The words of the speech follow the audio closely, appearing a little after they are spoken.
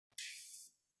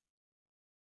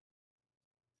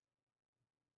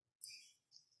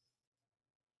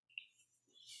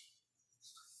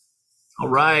All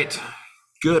right.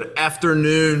 Good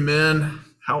afternoon, men.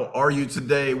 How are you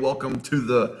today? Welcome to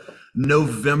the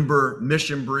November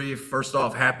mission brief. First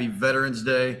off, happy Veterans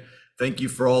Day. Thank you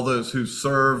for all those who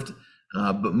served.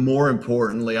 But more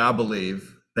importantly, I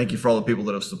believe, thank you for all the people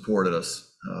that have supported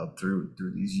us through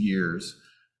these years.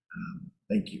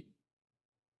 Thank you.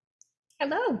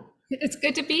 Hello. It's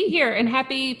good to be here, and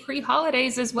happy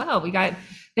pre-holidays as well. We got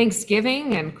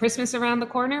Thanksgiving and Christmas around the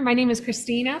corner. My name is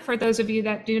Kristina. For those of you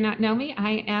that do not know me,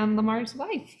 I am Lamar's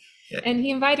wife. Yeah. And he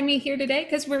invited me here today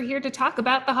because we're here to talk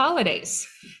about the holidays.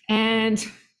 And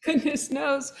goodness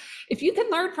knows, if you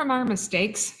can learn from our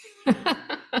mistakes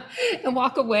and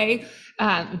walk away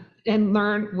and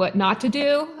learn what not to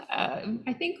do,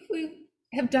 I think we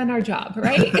have done our job,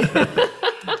 right?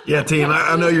 Yeah, team,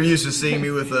 I know you're used to seeing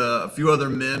me with a few other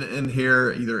men in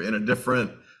here, either in a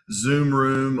different Zoom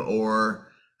room or,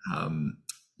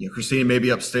 Christina may be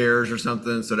upstairs or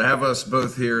something. So to have us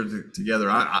both here together,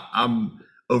 I'm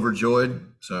overjoyed.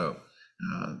 So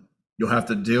you'll have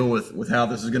to deal with how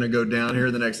this is going to go down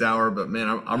here the next hour. But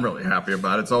man, I'm really happy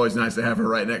about it. It's always nice to have her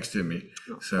right next to me.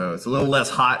 So it's a little less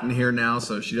hot in here now,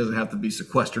 so she doesn't have to be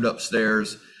sequestered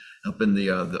upstairs, up in the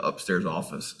upstairs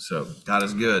office. So God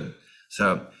is good.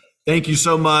 So thank you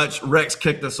so much. Rex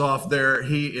kicked us off there.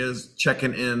 He is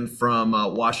checking in from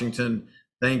Washington.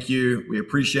 Thank you. We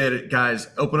appreciate it. Guys,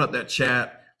 open up that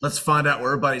chat. Let's find out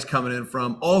where everybody's coming in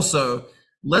from. Also,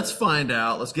 let's find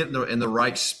out, let's get in the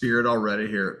right spirit already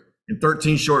here. In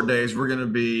 13 short days, we're going to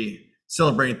be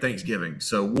celebrating Thanksgiving.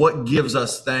 So what gives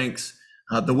us thanks?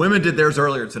 The women did theirs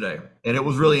earlier today, and it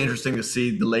was really interesting to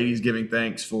see the ladies giving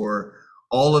thanks for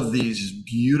all of these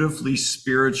beautifully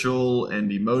spiritual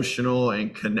and emotional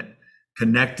and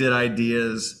connected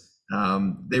ideas.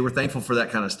 They were thankful for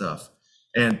that kind of stuff.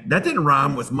 And that didn't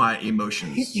rhyme with my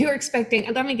emotions. You're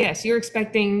expecting, let me guess, you're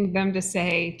expecting them to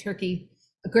say turkey,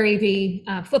 gravy,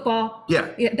 football. Yeah.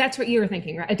 That's what you were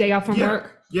thinking, right? A day off from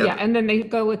work. Yeah. And then they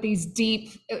go with these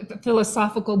deep,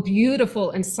 philosophical,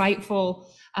 beautiful, insightful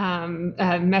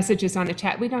messages on the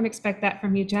chat. We don't expect that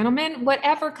from you, gentlemen.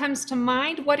 Whatever comes to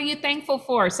mind, what are you thankful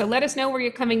for? So let us know where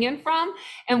you're coming in from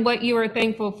and what you are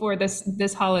thankful for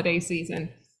this holiday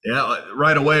season. Yeah,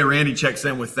 right away, Randy checks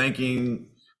in with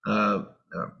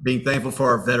being thankful for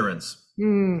our veterans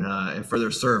and for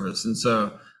their service. And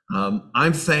so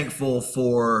I'm thankful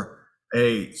for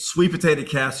a sweet potato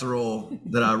casserole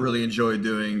that I really enjoy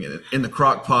doing in the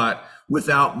crock pot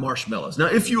without marshmallows. Now,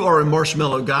 if you are a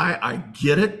marshmallow guy, I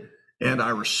get it and I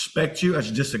respect you. I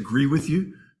just disagree with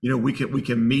you. We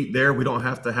can meet there. We don't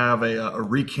have to have a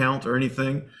recount or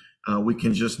anything. We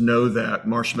can just know that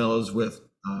marshmallows with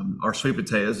our sweet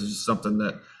potatoes is just something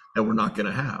that we're not going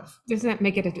to have. Doesn't that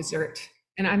make it a dessert?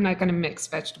 And I'm not going to mix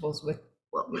vegetables with,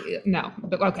 no,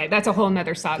 but okay, that's a whole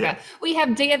nother saga. Yeah. We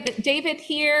have David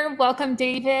here. Welcome,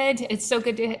 David. It's so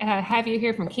good to have you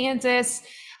here from Kansas.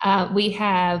 We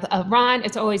have Ron.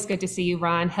 It's always good to see you,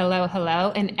 Ron. Hello,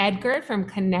 hello. And Edgar from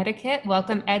Connecticut.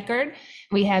 Welcome, Edgar.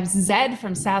 We have Zed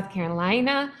from South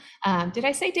Carolina. Did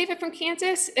I say David from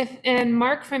Kansas? And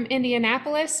Mark from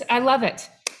Indianapolis. I love it.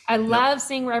 I love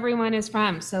seeing where everyone is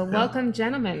from. So welcome,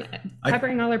 gentlemen,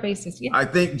 covering all our bases. Yeah. I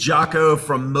think Jocko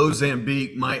from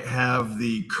Mozambique might have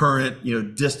the current,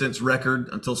 distance record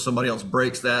until somebody else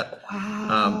breaks that.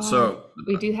 Wow. So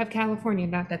we do have California,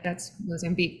 not that that's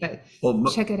Mozambique, but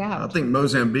check it out. I think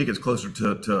Mozambique is closer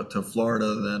to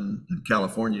Florida than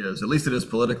California is. At least it is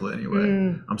politically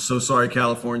anyway. I'm so sorry,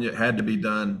 California. It had to be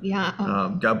done. Yeah.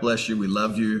 God bless you. We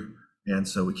love you. And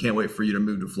so we can't wait for you to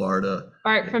move to Florida.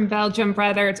 Bart from Belgium,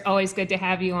 brother, it's always good to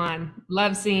have you on.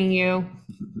 Love seeing you.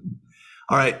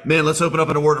 All right, man, let's open up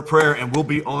in a word of prayer and we'll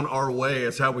be on our way.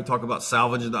 It's how we talk about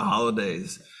salvaging the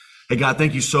holidays. Hey, God,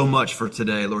 thank you so much for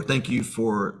today. Lord, thank you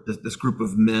for this group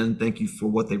of men. Thank you for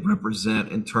what they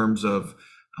represent in terms of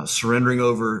surrendering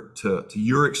over to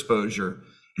your exposure.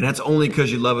 And that's only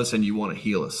because you love us and you want to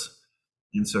heal us.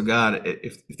 And so, God,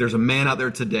 if there's a man out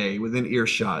there today within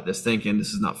earshot that's thinking, this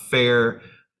is not fair,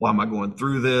 why am I going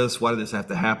through this? Why did this have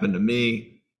to happen to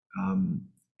me?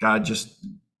 God, just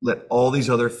let all these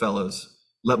other fellows,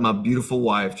 let my beautiful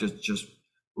wife just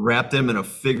wrap them in a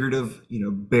figurative,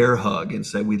 bear hug and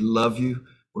say, we love you.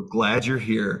 We're glad you're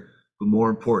here. But more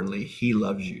importantly, he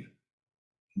loves you.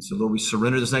 And so, Lord, we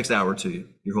surrender this next hour to you.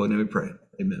 Your holy name we pray.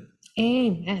 Amen.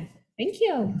 Amen. Thank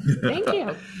you. Thank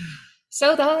you.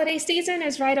 So the holiday season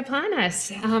is right upon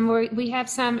us. We have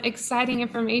some exciting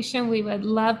information we would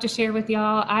love to share with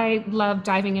y'all. I love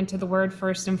diving into the Word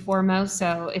first and foremost.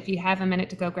 So if you have a minute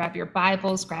to go grab your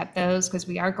Bibles, grab those, because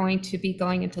we are going to be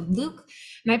going into Luke.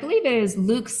 And I believe it is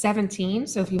Luke 17.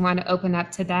 So if you want to open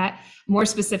up to that, more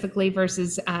specifically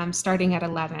verses starting at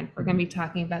 11. We're going to be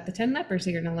talking about the 10 lepers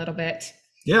here in a little bit.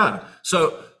 Yeah.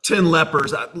 So 10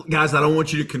 lepers, guys, I don't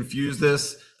want you to confuse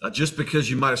this. Just because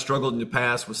you might have struggled in the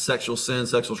past with sexual sin,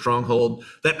 sexual stronghold,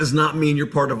 that does not mean you're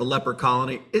part of a leper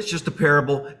colony. It's just a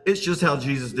parable. It's just how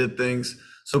Jesus did things.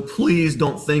 So please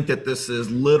don't think that this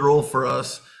is literal for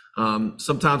us.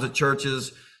 Sometimes at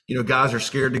churches, guys are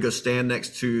scared to go stand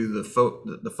next to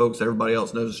the folks everybody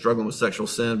else knows are struggling with sexual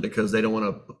sin because they don't want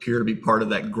to appear to be part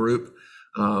of that group.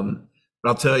 But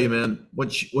I'll tell you, man,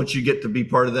 once you get to be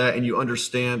part of that and you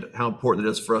understand how important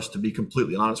it is for us to be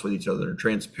completely honest with each other and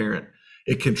transparent,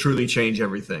 it can truly change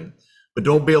everything. But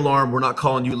don't be alarmed. We're not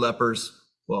calling you lepers.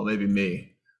 Well, maybe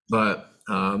me, but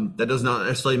that does not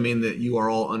necessarily mean that you are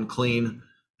all unclean.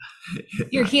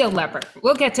 You're healed leper.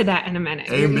 We'll get to that in a minute.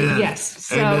 Amen. Yes.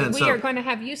 So Amen. we are going to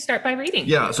have you start by reading.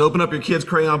 Yeah. So open up your kids'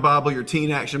 crayon Bible, your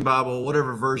teen action Bible,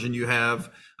 whatever version you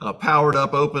have, power it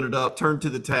up, open it up, turn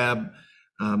to the tab,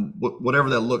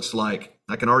 whatever that looks like.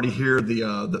 I can already hear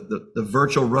the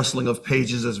virtual rustling of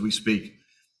pages as we speak.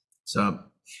 So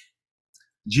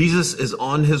Jesus is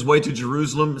on his way to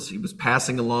Jerusalem as he was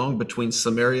passing along between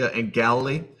Samaria and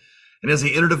Galilee. And as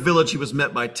he entered a village, he was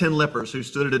met by 10 lepers who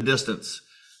stood at a distance.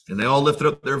 And they all lifted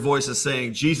up their voices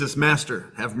saying, "Jesus,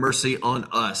 Master, have mercy on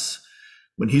us."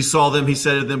 When he saw them, he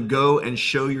said to them, "Go and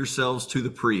show yourselves to the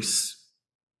priests."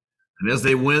 And as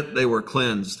they went, they were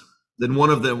cleansed. Then one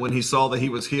of them, when he saw that he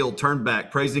was healed, turned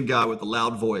back, praising God with a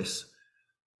loud voice.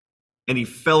 And he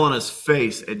fell on his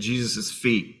face at Jesus'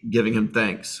 feet, giving him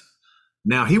thanks.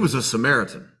 Now he was a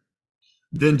Samaritan.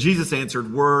 Then Jesus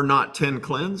answered, "Were not 10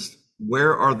 cleansed?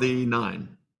 Where are the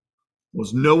 9?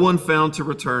 Was no one found to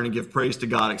return and give praise to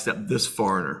God except this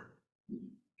foreigner?"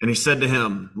 And he said to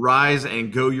him, "Rise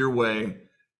and go your way.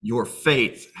 Your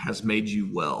faith has made you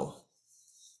well."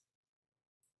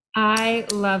 I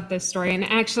love this story. And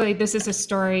actually, this is a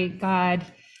story God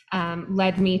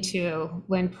led me to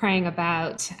when praying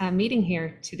about meeting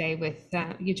here today with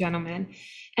you gentlemen.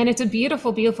 And it's a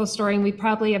beautiful, beautiful story. And we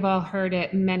probably have all heard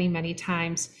it many, many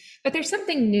times. But there's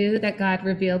something new that God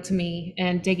revealed to me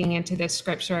in digging into this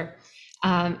scripture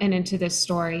and into this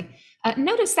story.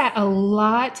 Notice that a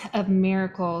lot of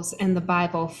miracles in the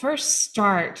Bible first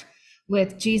start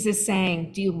with Jesus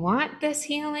saying, "Do you want this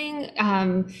healing?"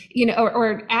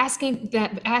 Or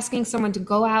asking someone to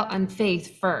go out on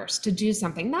faith first to do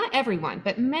something. Not everyone,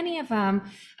 but many of them,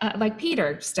 like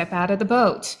Peter, step out of the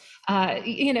boat.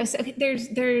 So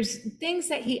there's things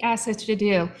that he asks us to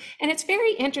do. And it's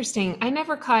very interesting. I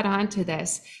never caught on to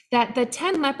this, that the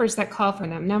 10 lepers that call for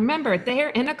them. Now remember,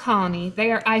 they're in a colony,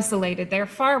 they are isolated, they're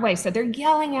far away. So they're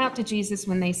yelling out to Jesus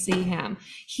when they see him,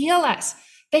 "Heal us."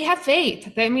 They have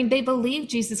faith. They believe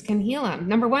Jesus can heal them.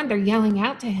 Number one, they're yelling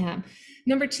out to him.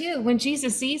 Number two, when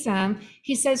Jesus sees them,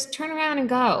 he says, "Turn around and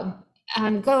go.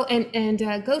 Go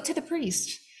to the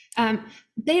priest."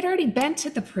 They'd already been to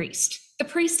the priest. The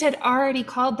priest had already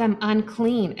called them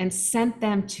unclean and sent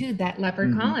them to that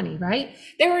leper colony, right?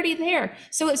 They're already there.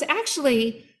 So it's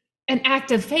actually an act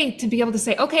of faith to be able to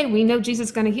say, okay, we know Jesus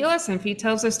is going to heal us. And if he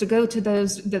tells us to go to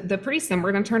the priest, then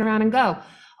we're going to turn around and go.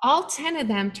 All 10 of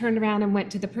them turned around and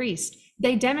went to the priest.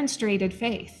 They demonstrated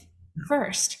faith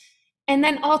first. And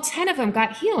then all 10 of them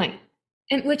got healing,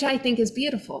 and which I think is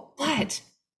beautiful. But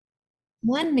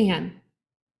one man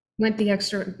went the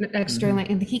extra length,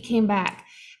 and he came back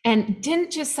and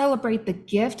didn't just celebrate the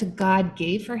gift God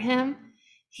gave for him.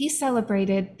 He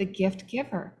celebrated the gift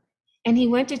giver. And he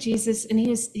went to Jesus and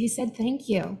he said, "Thank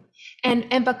you."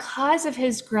 And because of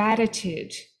his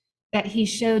gratitude that he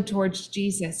showed towards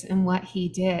Jesus and what he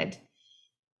did,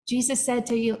 Jesus said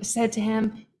to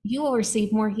him, "You will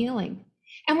receive more healing."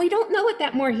 And we don't know what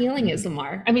that more healing is,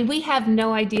 Lamar. I mean, we have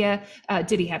no idea.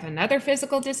 Did he have another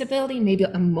physical disability? Maybe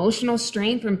emotional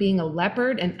strain from being a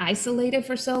leopard and isolated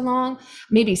for so long?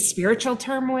 Maybe spiritual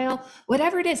turmoil?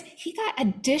 Whatever it is, he got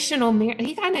an additional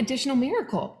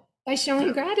miracle by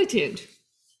showing gratitude.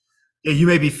 Yeah, you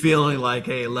may be feeling like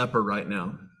a leper right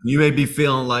now. You may be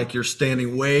feeling like you're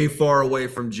standing way far away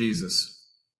from Jesus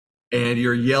and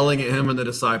you're yelling at him and the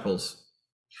disciples,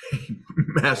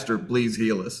 "Master, please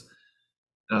heal us."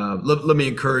 Let me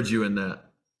encourage you in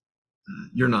that.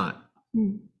 You're not.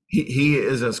 He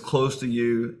is as close to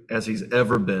you as he's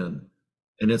ever been.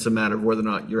 And it's a matter of whether or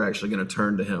not you're actually going to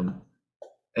turn to him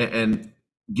and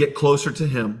get closer to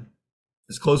him,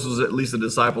 as close as at least the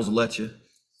disciples let you,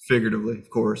 figuratively, of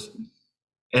course.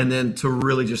 and then to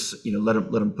really just, let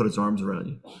him put his arms around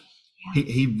you.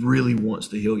 He really wants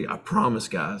to heal you. I promise,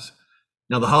 guys.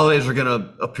 Now the holidays are going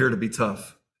to appear to be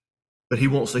tough, but he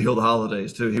wants to heal the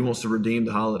holidays too. He wants to redeem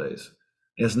the holidays.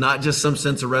 And it's not just some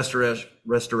sense of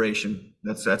restoration.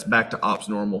 That's back to ops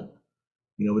normal.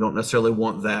 We don't necessarily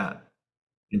want that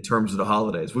in terms of the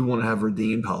holidays. We want to have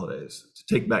redeemed holidays to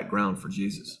take back ground for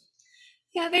Jesus.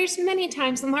 Yeah, there's many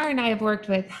times. Lamar and I have worked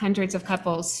with hundreds of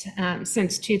couples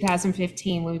since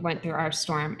 2015 when we went through our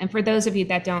storm. And for those of you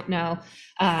that don't know,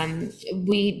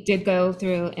 we did go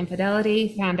through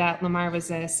infidelity, found out Lamar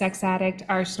was a sex addict.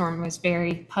 Our storm was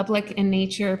very public in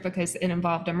nature because it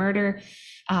involved a murder.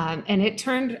 And it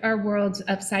turned our world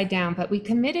upside down, but we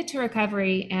committed to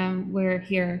recovery and we're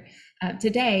here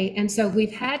today. And so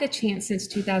we've had a chance since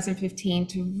 2015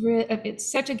 it's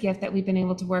such a gift that we've been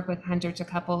able to work with hundreds of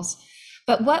couples.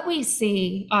 But what we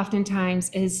see oftentimes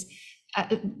is,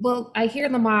 I hear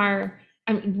Lamar,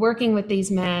 I'm working with these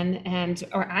men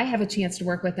or I have a chance to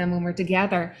work with them when we're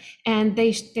together, and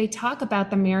they talk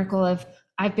about the miracle of,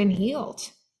 I've been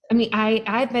healed. I mean, I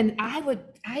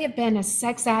have been a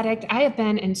sex addict. I have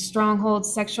been in stronghold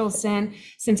sexual sin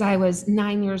since I was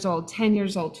 9 years old, 10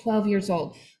 years old, 12 years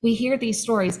old. We hear these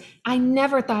stories. I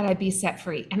never thought I'd be set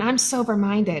free, and I'm sober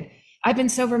minded. I've been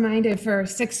sober minded for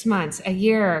 6 months, a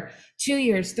year, 2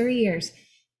 years, 3 years.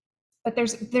 But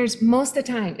there's most of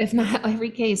the time, if not every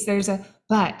case, there's a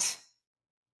but.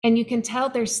 And you can tell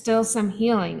there's still some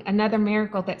healing, another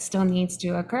miracle that still needs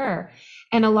to occur.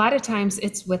 And a lot of times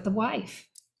it's with the wife.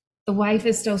 The wife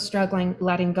is still struggling,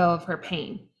 letting go of her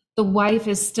pain. The wife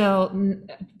is still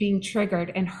being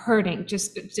triggered and hurting,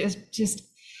 just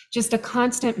a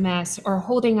constant mess, or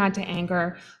holding on to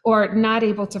anger, or not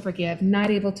able to forgive, not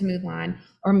able to move on.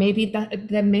 Or maybe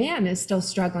the man is still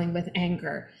struggling with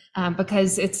anger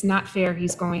because it's not fair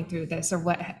he's going through this, or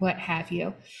what have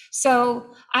you.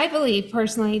 So I believe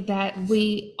personally that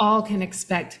we all can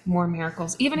expect more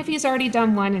miracles, even if he's already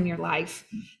done one in your life,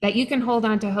 that you can hold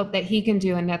on to hope that he can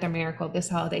do another miracle this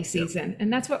holiday season. Yep.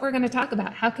 And that's what we're going to talk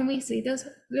about. How can we see those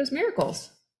miracles?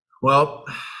 Well,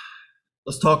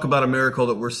 let's talk about a miracle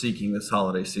that we're seeking this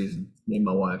holiday season, me and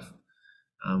my wife.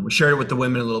 We shared it with the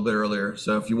women a little bit earlier.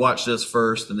 So if you watch this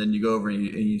first and then you go over and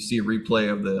you see a replay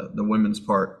of the women's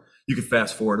part, you could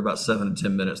fast forward about 7 to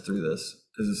 10 minutes through this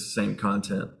because it's the same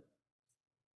content.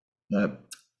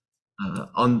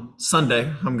 On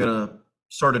Sunday, I'm going to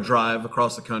start a drive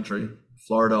across the country,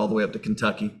 Florida all the way up to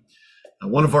Kentucky.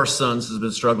 One of our sons has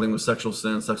been struggling with sexual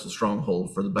sin, sexual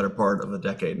stronghold for the better part of a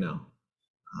decade now,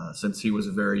 since he was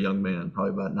a very young man,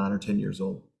 probably about 9 or 10 years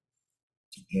old.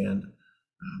 And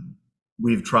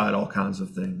we've tried all kinds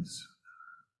of things.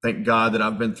 Thank God that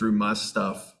I've been through my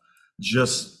stuff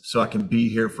just so I can be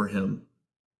here for him.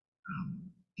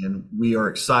 And we are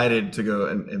excited to go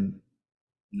and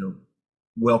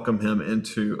welcome him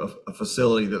into a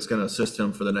facility that's going to assist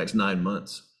him for the next 9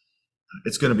 months.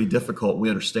 It's going to be difficult. We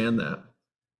understand that.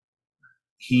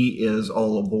 He is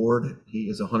all aboard. He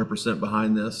is 100%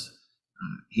 behind this.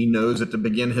 He knows that to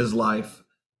begin his life,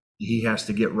 he has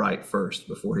to get right first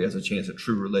before he has a chance at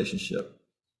true relationship.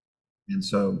 And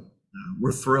so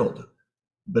we're thrilled,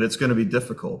 but it's going to be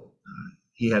difficult.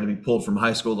 He had to be pulled from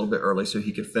high school a little bit early so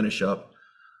he could finish up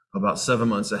about 7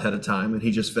 months ahead of time. And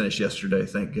he just finished yesterday,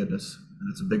 thank goodness.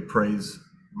 And it's a big praise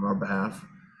on our behalf.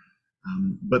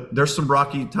 But there's some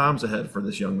rocky times ahead for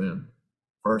this young man,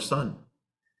 for our son.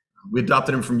 We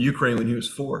adopted him from Ukraine when he was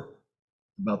 4,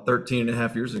 about 13 and a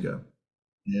half years ago.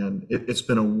 And it's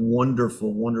been a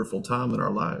wonderful, wonderful time in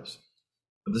our lives.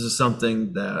 But this is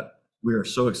something that we are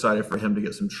so excited for him to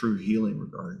get some true healing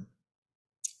regarding.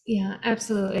 Yeah,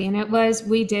 absolutely. And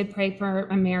we did pray for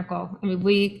a miracle. I mean,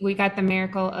 we got the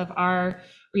miracle of our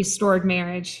restored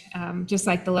marriage, just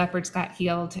like the lepers got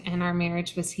healed and our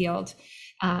marriage was healed.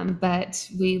 But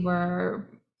we were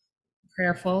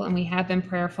prayerful, and we have been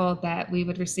prayerful that we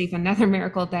would receive another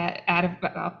miracle, that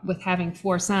with having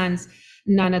 4 sons,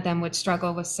 none of them would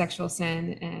struggle with sexual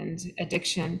sin and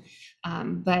addiction.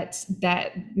 But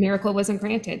that miracle wasn't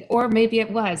granted, or maybe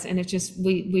it was, and it's just,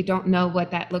 we don't know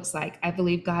what that looks like. I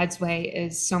believe God's way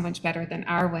is so much better than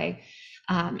our way.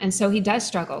 And so he does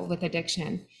struggle with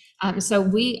addiction. So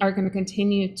we are going to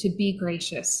continue to be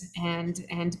gracious and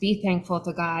be thankful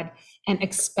to God and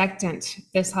expectant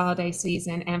this holiday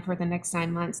season and for the next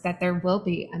 9 months that there will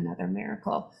be another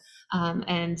miracle. I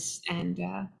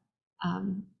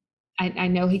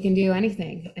know he can do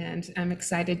anything, and I'm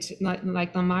excited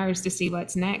like Lamar's to see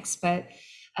what's next. But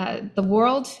the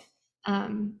world,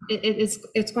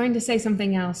 it's going to say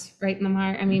something else, right,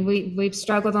 Lamar? I mean, we've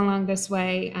struggled along this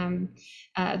way.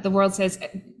 The world says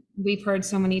we've heard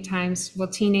so many times, well,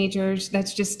 teenagers,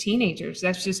 that's just teenagers.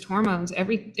 That's just hormones.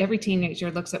 Every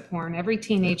teenager looks at porn. Every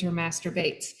teenager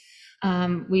masturbates.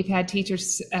 We've had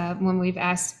teachers, when we've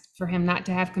asked for him not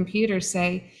to have computers,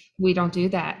 say, we don't do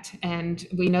that. And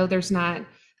we know there's not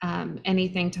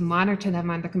anything to monitor them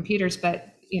on the computers,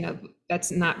 but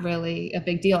that's not really a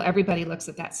big deal. Everybody looks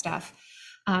at that stuff.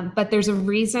 But there's a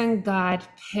reason God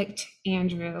picked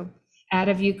Andrew out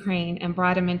of Ukraine and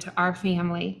brought him into our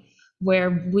family,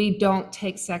 where we don't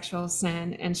take sexual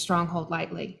sin and stronghold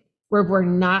lightly, where we're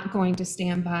not going to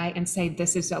stand by and say,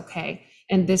 this is okay,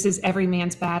 and this is every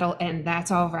man's battle, and that's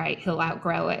all right, he'll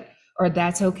outgrow it, or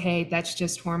that's okay, that's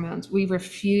just hormones. We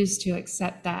refuse to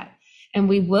accept that, and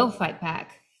we will fight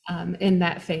back in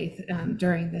that faith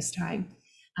during this time.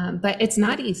 But it's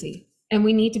not easy. And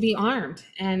we need to be armed.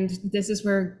 And this is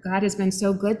where God has been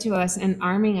so good to us and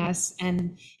arming us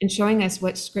and showing us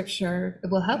what scripture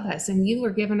will help us. And you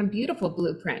were given a beautiful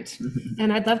blueprint.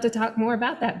 And I'd love to talk more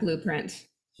about that blueprint.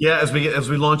 Yeah, as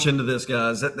we launch into this,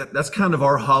 guys, that's kind of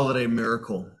our holiday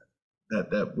miracle,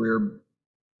 that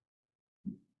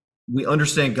we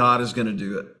understand God is going to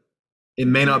do it. It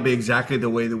may not be exactly the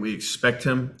way that we expect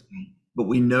him, but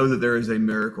we know that there is a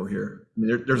miracle here. I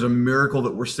mean, there's a miracle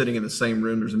that we're sitting in the same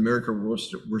room. There's a miracle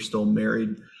we're still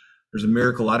married. There's a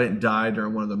miracle I didn't die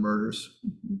during one of the murders.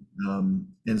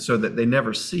 And so that they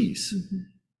never cease.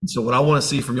 And so what I want to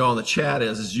see from y'all in the chat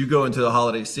is, as you go into the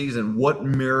holiday season, what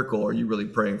miracle are you really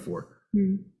praying for?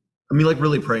 I mean, like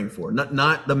really praying for,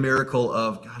 not the miracle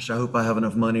of, gosh, I hope I have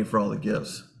enough money for all the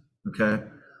gifts. Okay.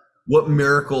 What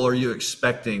miracle are you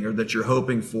expecting or that you're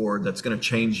hoping for that's going to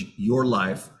change your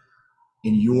life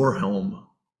in your home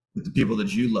with the people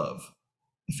that you love?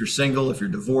 If you're single, if you're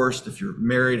divorced, if you're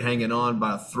married, hanging on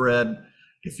by a thread,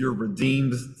 if you're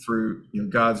redeemed through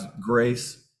God's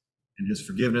grace and his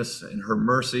forgiveness and her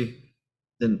mercy,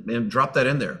 then man, drop that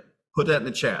in there. Put that in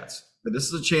the chats. But this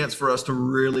is a chance for us to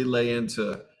really lay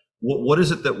into what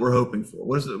is it that we're hoping for?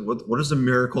 What is the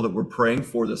miracle that we're praying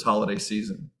for this holiday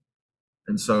season?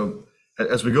 And so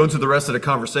as we go into the rest of the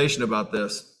conversation about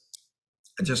this,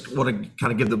 I just want to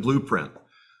kind of give the blueprint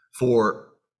for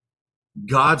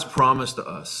God's promise to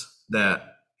us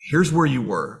that here's where you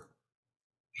were.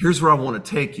 Here's where I want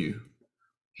to take you.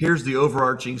 Here's the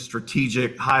overarching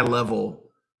strategic high level,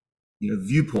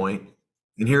 viewpoint.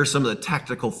 And here are some of the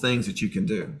tactical things that you can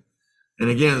do. And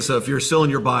again, so if you're still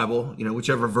in your Bible,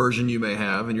 whichever version you may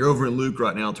have, and you're over in Luke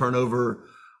right now, turn over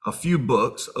a few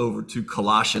books over to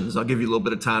Colossians. I'll give you a little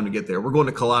bit of time to get there. We're going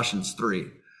to Colossians 3.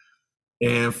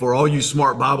 And for all you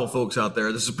smart Bible folks out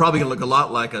there, this is probably going to look a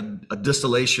lot like a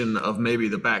distillation of maybe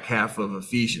the back half of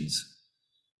Ephesians.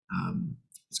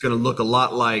 It's going to look a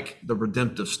lot like the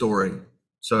redemptive story.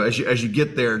 So as you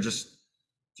get there, just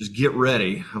get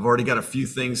ready. I've already got a few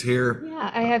things here.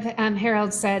 Yeah, I have.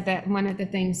 Harold said that one of the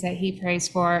things that he prays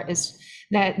for is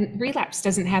that relapse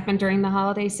doesn't happen during the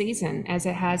holiday season as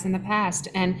it has in the past.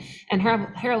 And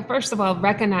Harold, first of all,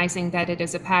 recognizing that it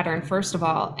is a pattern, first of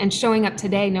all, and showing up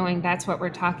today knowing that's what we're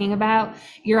talking about,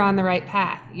 you're on the right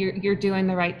path. You're doing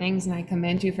the right things, and I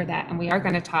commend you for that. And we are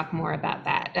going to talk more about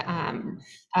that,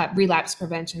 relapse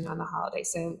prevention on the holiday.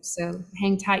 So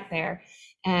hang tight there.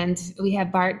 And we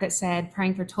have Bart that said,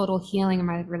 praying for total healing in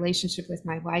my relationship with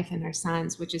my wife and our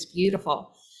sons, which is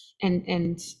beautiful.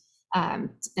 And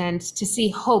to see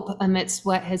hope amidst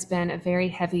what has been a very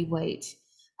heavy weight.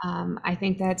 I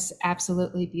think that's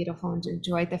absolutely beautiful, and to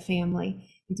enjoy the family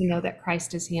and to know that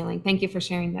Christ is healing. Thank you for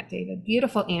sharing that, David.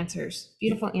 Beautiful answers.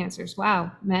 Beautiful answers.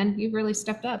 Wow, men, you really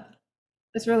stepped up.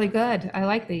 That's really good. I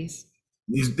like these.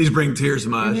 These bring tears to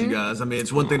my eyes, you guys. I mean,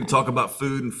 it's one thing to talk about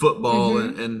food and football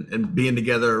and being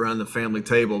together around the family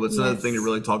table, but it's another thing to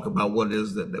really talk about what it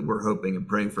is that we're hoping and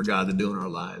praying for God to do in our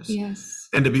lives. Yes.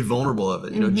 And to be vulnerable of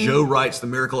it. Joe writes the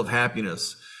miracle of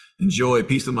happiness and joy,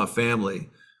 peace with my family,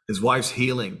 his wife's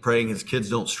healing, praying his kids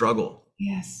don't struggle.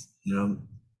 Yes.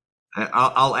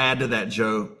 I'll add to that,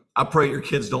 Joe. I pray your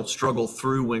kids don't struggle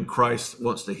through when Christ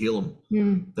wants to heal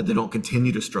them, that they don't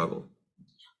continue to struggle.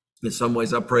 In some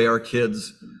ways, I pray our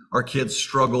kids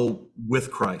struggle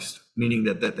with Christ, meaning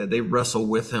that they wrestle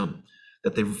with him,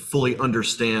 that they fully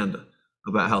understand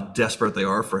about how desperate they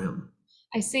are for him.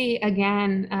 I see,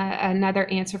 again, another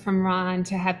answer from Ron,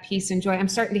 to have peace and joy. I'm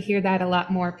starting to hear that a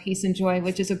lot more, peace and joy,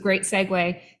 which is a great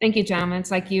segue. Thank you, gentlemen. It's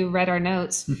like you read our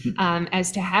notes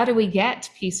as to how do we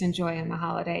get peace and joy in the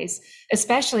holidays,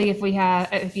 especially if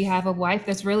you have a wife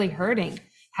that's really hurting.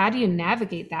 How do you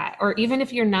navigate that? Or even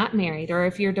if you're not married, or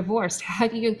if you're divorced, how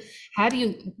do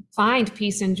you find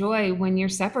peace and joy when you're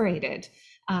separated,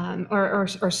 or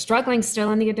struggling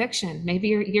still in the addiction? Maybe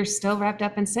you're still wrapped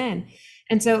up in sin.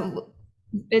 And so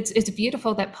it's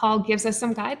beautiful that Paul gives us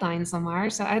some guidelines, Lamar.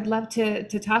 So I'd love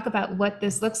to talk about what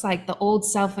this looks like, the old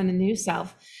self and the new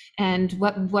self, and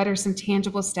what are some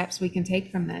tangible steps we can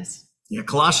take from this. Yeah,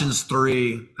 Colossians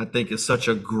 3, I think, is such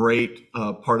a great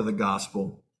part of the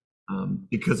gospel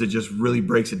because it just really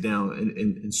breaks it down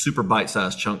in super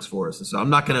bite-sized chunks for us. And so I'm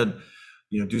not going to,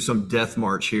 do some death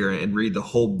march here and read the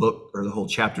whole book or the whole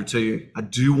chapter to you. I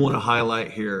do want to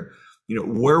highlight here,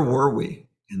 where were we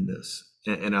in this?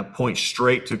 And I point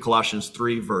straight to Colossians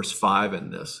 3, verse 5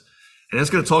 in this. And it's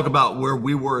going to talk about where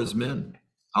we were as men.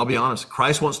 I'll be honest,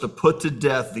 Christ wants to put to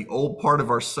death the old part of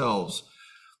ourselves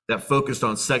that focused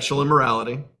on sexual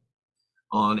immorality,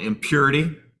 on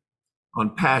impurity,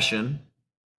 on passion,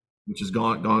 which has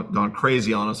gone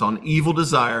crazy on us, on evil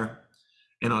desire,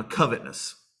 and on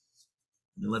covetousness.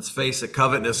 And let's face it,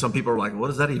 covetousness, some people are like, what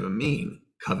does that even mean,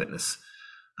 covetousness?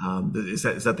 Is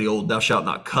that the old thou shalt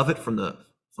not covet from the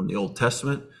Old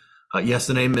Testament? Yes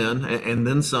and amen. And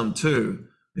then some too.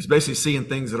 It's basically seeing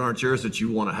things that aren't yours that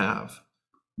you want to have.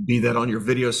 Be that on your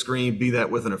video screen, be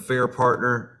that with an affair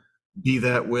partner, be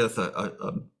that with a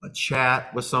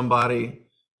chat with somebody,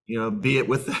 be it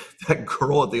with that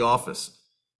girl at the office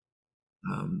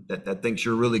that thinks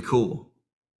you're really cool.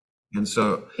 And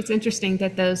so it's interesting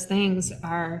that those things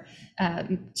are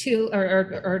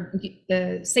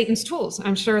Satan's tools.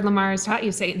 I'm sure Lamar has taught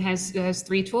you Satan has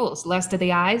three tools: lust of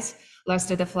the eyes,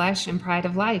 lust of the flesh, and pride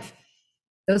of life.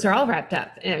 Those are all wrapped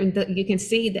up, and you can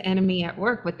see the enemy at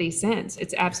work with these sins.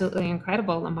 It's absolutely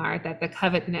incredible, Lamar, that the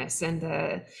covetousness and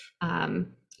the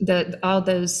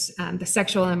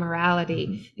sexual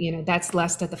immorality, that's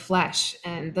lust of the flesh,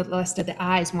 and the lust of the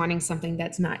eyes, wanting something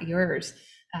that's not yours.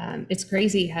 It's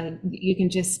crazy how you can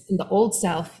the old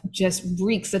self just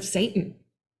reeks of Satan,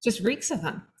 just reeks of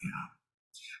him.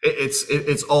 Yeah,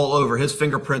 it's all over. His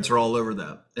fingerprints are all over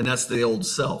that, and that's the old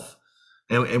self.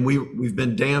 And we've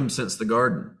been damned since the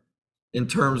garden. In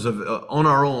terms of on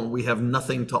our own, we have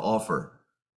nothing to offer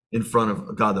in front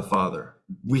of God the Father.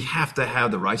 We have to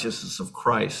have the righteousness of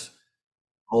Christ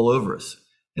all over us.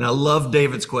 And I love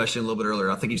David's question a little bit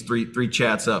earlier. I think he's three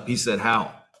chats up. He said,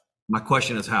 "How?" My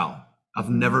question is how. I've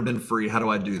never been free. How do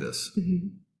I do this? Mm-hmm.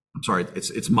 I'm sorry.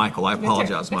 It's Michael. I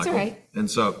apologize, that's Michael. All right. And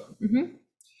so,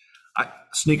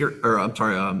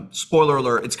 spoiler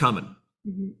alert. It's coming.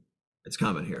 Mm-hmm. It's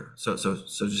coming here. So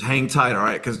just hang tight, all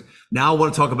right? Because now I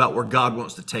want to talk about where God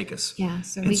wants to take us. Yeah.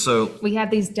 So we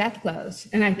have these death clothes,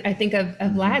 and I think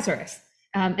of Lazarus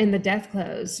in the death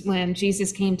clothes when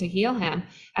Jesus came to heal him.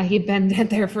 He'd been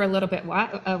there for a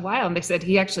while, and they said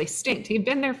he actually stinked. He'd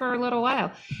been there for a little while,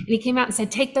 and he came out and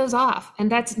said, "Take those off."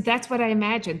 And that's what I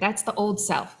imagine. That's the old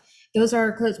self. Those are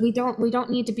our clothes. We don't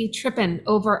need to be tripping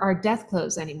over our death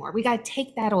clothes anymore. We got to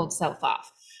take that old self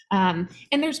off. And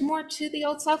there's more to the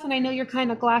old self, and I know you're kind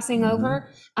of glossing over.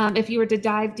 If you were to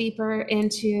dive deeper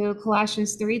into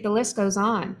Colossians 3, the list goes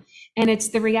on. And it's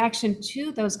the reaction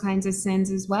to those kinds of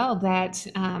sins as well, that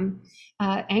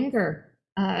anger,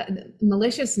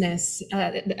 maliciousness,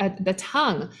 the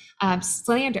tongue,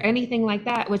 slander, anything like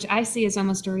that, which I see as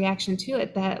almost a reaction to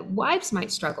it that wives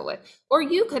might struggle with. Or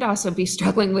you could also be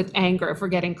struggling with anger for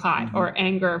getting caught, or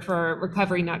anger for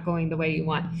recovery not going the way you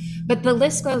want. But the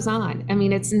list goes on. I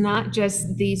mean, it's not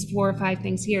just these 4 or 5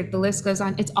 things here. The list goes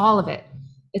on. It's all of it.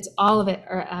 It's all of it,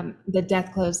 or the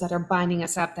death clothes that are binding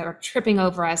us up, that are tripping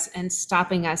over us and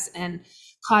stopping us and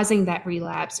causing that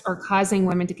relapse, or causing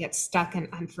women to get stuck in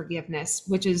unforgiveness,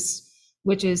 which is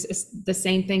the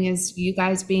same thing as you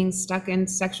guys being stuck in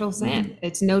sexual sin.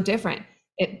 It's no different.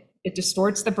 It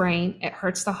distorts the brain, it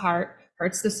hurts the heart,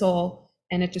 hurts the soul,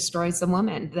 and it destroys the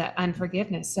woman, the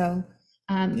unforgiveness. So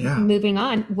moving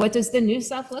on, what does the new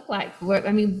self look like?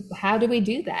 How do we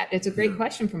do that? It's a great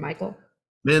question from Michael.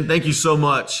 Man, thank you so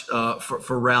much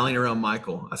for rallying around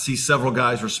Michael. I see several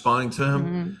guys responding to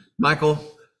him. Michael,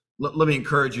 let me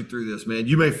encourage you through this, man.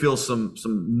 You may feel some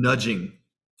nudging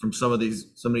from some of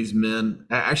these men.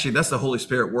 Actually, that's the Holy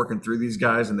Spirit working through these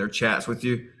guys and their chats with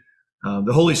you.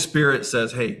 The Holy Spirit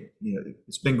says, "Hey,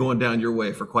 it's been going down your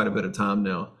way for quite a bit of time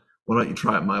now. Why don't you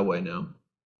try it my way now?"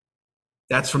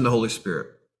 That's from the Holy Spirit.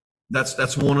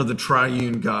 That's one of the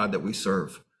triune God that we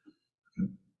serve.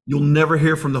 You'll never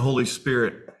hear from the Holy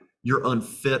Spirit, "You're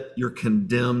unfit, you're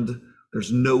condemned.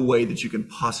 There's no way that you can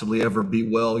possibly ever be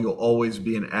well. You'll always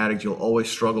be an addict. You'll always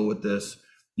struggle with this.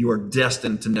 You are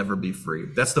destined to never be free."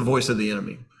 That's the voice of the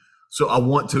enemy. So I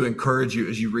want to encourage you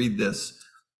as you read this.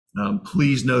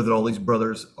 Please know that all these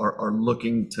brothers are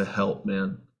looking to help,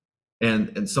 man.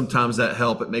 And sometimes that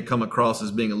help, it may come across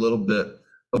as being a little bit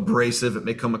abrasive. It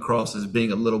may come across as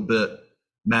being a little bit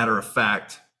matter of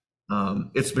fact.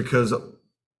 It's because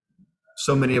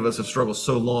so many of us have struggled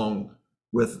so long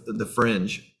with the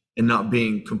fringe and not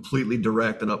being completely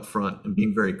direct and upfront and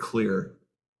being very clear.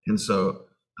 And so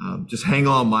just hang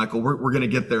on, Michael. We're going to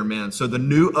get there, man. So the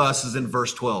new us is in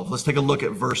verse 12. Let's take a look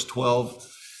at verse 12.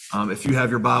 If you have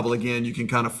your Bible again, you can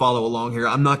kind of follow along here.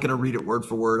 I'm not going to read it word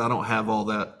for word. I don't have all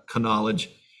that knowledge.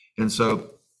 And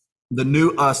so the new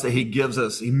us that he gives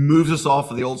us, he moves us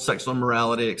off of the old sexual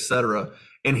immorality, etc.,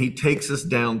 and he takes us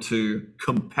down to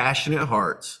compassionate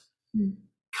hearts,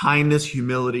 kindness,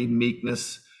 humility,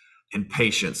 meekness, and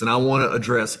patience. And I want to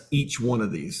address each one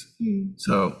of these.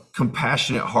 So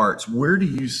compassionate hearts, where do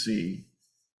you see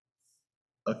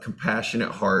a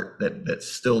compassionate heart that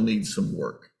still needs some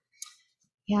work?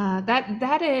 Yeah,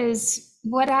 that is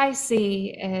what I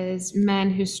see as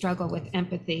men who struggle with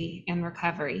empathy and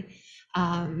recovery.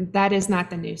 That is not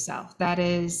the new self. That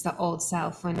is the old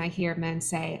self. When I hear men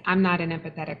say, I'm not an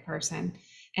empathetic person.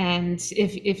 And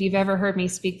if you've ever heard me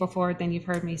speak before, then you've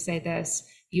heard me say this: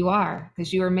 you are,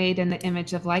 because you are made in the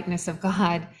image of likeness of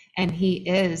God, and he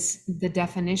is the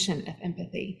definition of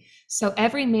empathy. So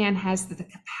every man has the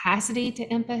capacity to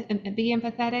be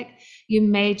empathetic. You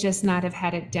may just not have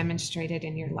had it demonstrated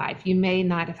in your life. You may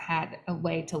not have had a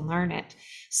way to learn it.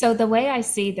 So the way I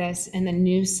see this in the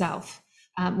new self,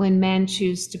 when men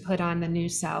choose to put on the new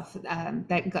self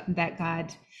that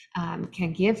God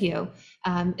can give you,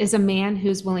 is a man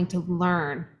who's willing to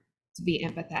learn to be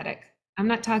empathetic. I'm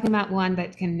not talking about one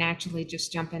that can naturally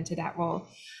just jump into that role.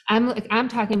 I'm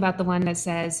talking about the one that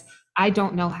says, I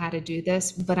don't know how to do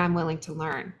this, but I'm willing to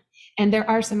learn. And there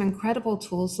are some incredible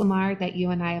tools, Lamar, that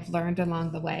you and I have learned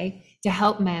along the way to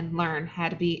help men learn how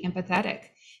to be empathetic.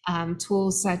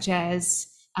 Tools such as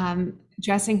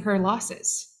addressing her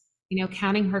losses,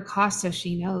 counting her costs so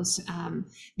she knows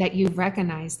that you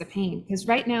recognize the pain. Because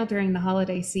right now during the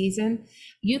holiday season,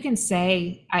 you can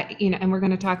say, and we're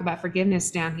going to talk about forgiveness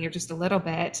down here just a little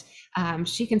bit.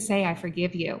 She can say, I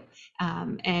forgive you.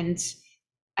 And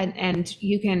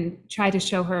you can try to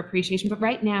show her appreciation. But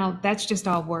right now, that's just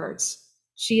all words.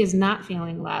 She is not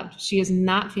feeling loved. She is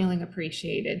not feeling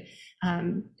appreciated.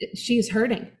 She is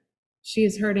hurting. She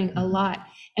is hurting a lot.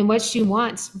 And what she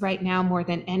wants right now more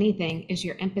than anything is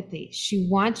your empathy. She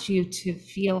wants you to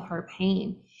feel her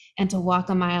pain and to walk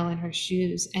a mile in her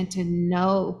shoes and to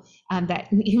know that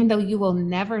even though you will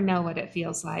never know what it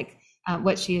feels like,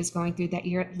 what she is going through, that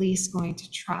you're at least going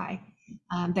to try.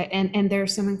 And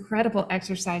there's some incredible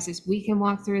exercises we can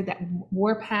walk through that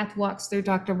Warpath walks through.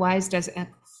 Dr. Wise does an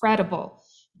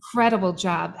incredible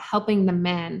job helping the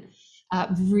men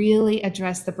really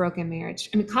address the broken marriage.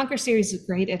 I mean, Conquer series is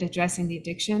great at addressing the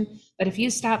addiction, but if you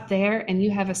stop there and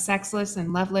you have a sexless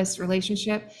and loveless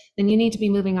relationship, then you need to be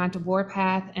moving on to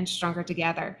Warpath and Stronger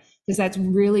Together, because that's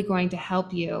really going to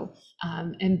help you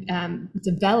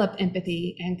develop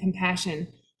empathy and compassion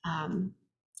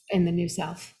in the new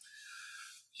self.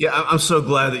 Yeah, I'm so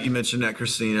glad that you mentioned that,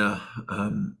 Kristina.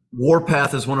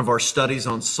 Warpath is one of our studies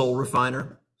on Soul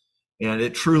Refiner, and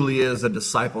it truly is a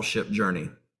discipleship journey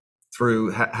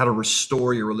through how to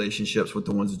restore your relationships with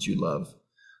the ones that you love.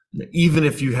 Even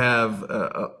if you have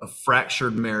a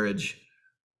fractured marriage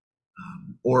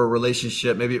or a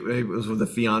relationship, maybe it was with a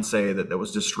fiance that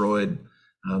was destroyed.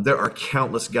 There are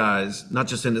countless guys, not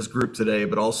just in this group today,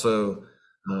 but also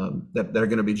that are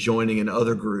going to be joining in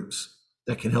other groups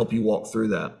that can help you walk through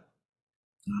that.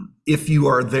 If you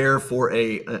are there for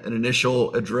an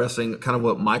initial addressing, kind of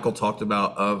what Michael talked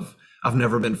about of, I've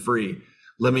never been free,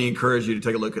 let me encourage you to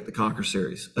take a look at the Conquer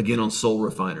series, again on Soul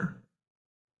Refiner.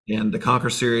 And the Conquer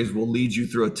series will lead you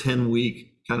through a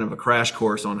 10-week kind of a crash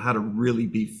course on how to really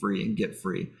be free and get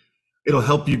free. It'll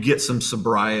help you get some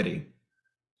sobriety.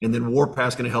 And then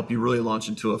Warpath's going to help you really launch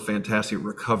into a fantastic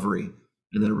recovery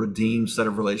and then a redeemed set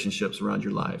of relationships around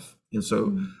your life. And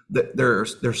so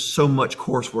there's so much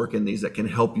coursework in these that can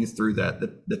help you through that,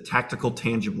 the tactical,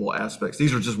 tangible aspects.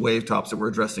 These are just wave tops that we're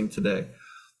addressing today.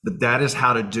 But that is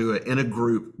how to do it in a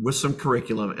group with some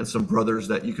curriculum and some brothers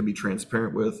that you can be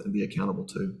transparent with and be accountable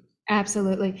to.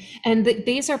 Absolutely. And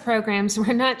these are programs,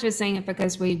 we're not just saying it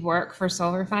because we work for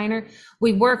Soul Refiner.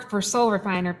 We work for Soul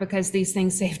Refiner because these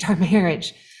things saved our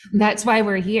marriage. That's why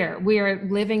we're here. We are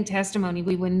living testimony.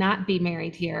 We would not be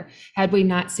married here had we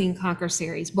not seen Conquer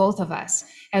series, both of us,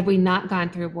 had we not gone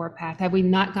through Warpath, had we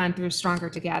not gone through Stronger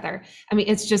Together. I mean,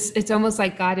 it's almost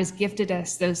like God has gifted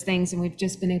us those things and we've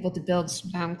just been able to build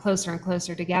closer and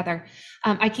closer together.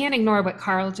 I can't ignore what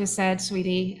Carl just said,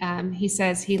 sweetie. He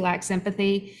says he lacks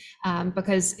empathy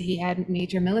because he had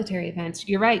major military events.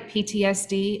 You're right.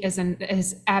 PTSD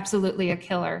is absolutely a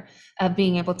killer of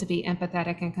being able to be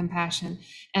empathetic and compassion.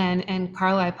 And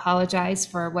Carl, I apologize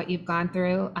for what you've gone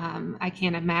through. I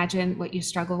can't imagine what you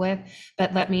struggle with,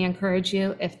 but let me encourage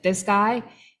you. If this guy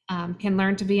can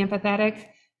learn to be empathetic,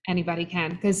 anybody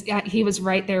can, because he was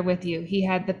right there with you. He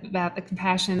had about the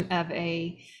compassion of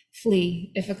a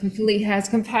flea. If a flea has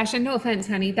compassion, no offense,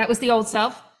 honey, that was the old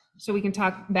self. So we can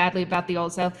talk badly about the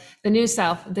old self. The new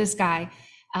self, this guy,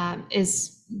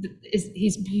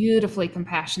 he's beautifully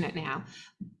compassionate now.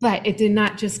 But it did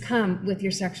not just come with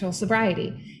your sexual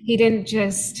sobriety. He didn't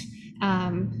just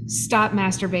stop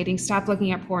masturbating, stop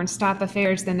looking at porn, stop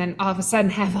affairs, then all of a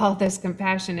sudden have all this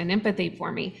compassion and empathy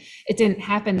for me. It didn't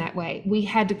happen that way. We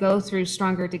had to go through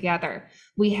Stronger Together.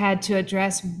 We had to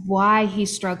address why he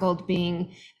struggled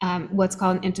being what's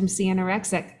called an intimacy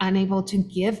anorexic, unable to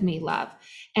give me love.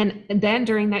 And then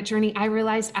during that journey, I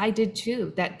realized I did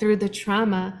too, that through the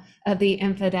trauma of the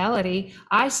infidelity,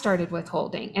 I started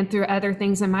withholding, and through other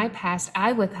things in my past,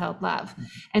 I withheld love.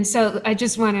 And so I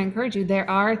just want to encourage you, there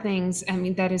are things,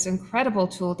 that is an incredible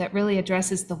tool that really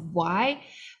addresses the why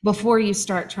before you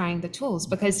start trying the tools,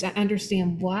 because to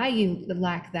understand why you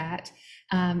lack that,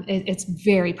 it's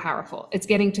very powerful. It's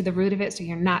getting to the root of it. So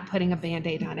you're not putting a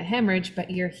Band-Aid on a hemorrhage,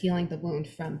 but you're healing the wound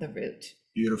from the root.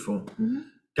 Beautiful. Mm-hmm.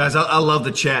 Guys, I love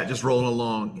the chat just rolling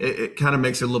along. It kind of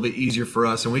makes it a little bit easier for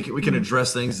us, and we can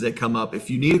address things as they come up. If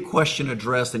you need a question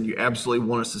addressed and you absolutely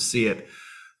want us to see it,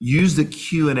 use the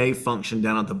Q&A function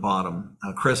down at the bottom.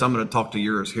 Chris, I'm going to talk to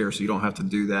yours here, so you don't have to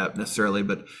do that necessarily.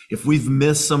 But if we've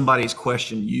missed somebody's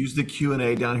question, use the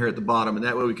Q&A down here at the bottom, and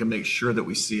that way we can make sure that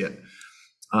we see it.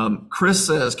 Chris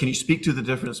says, can you speak to the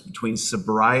difference between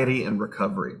sobriety and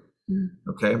recovery?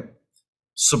 Okay.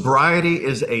 Sobriety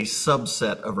is a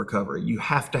subset of recovery. You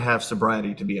have to have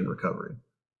sobriety to be in recovery.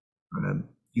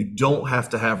 You don't have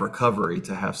to have recovery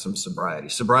to have some sobriety.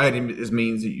 Sobriety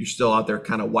means that you're still out there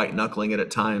kind of white knuckling it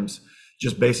at times,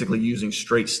 just basically using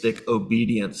straight stick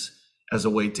obedience as a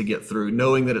way to get through,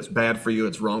 knowing that it's bad for you,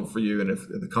 it's wrong for you, and if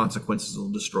the consequences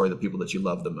will destroy the people that you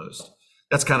love the most.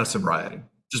 That's kind of sobriety,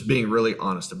 just being really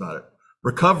honest about it.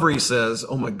 Recovery says,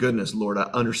 oh my goodness, Lord, I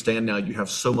understand now you have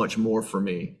so much more for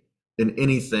me than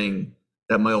anything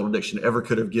that my old addiction ever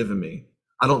could have given me.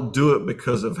 I don't do it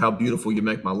because of how beautiful you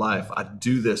make my life. I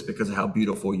do this because of how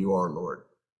beautiful you are, Lord.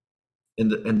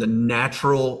 And the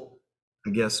natural,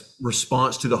 I guess,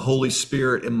 response to the Holy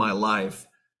Spirit in my life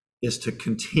is to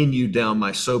continue down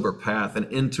my sober path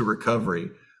and into recovery,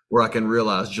 where I can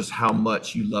realize just how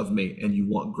much you love me and you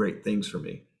want great things for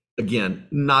me. Again,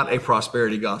 not a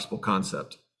prosperity gospel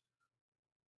concept.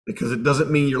 Because it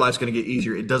doesn't mean your life's going to get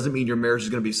easier. It doesn't mean your marriage is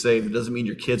going to be saved. It doesn't mean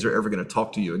your kids are ever going to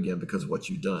talk to you again because of what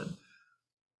you've done.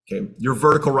 Okay, your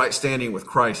vertical right standing with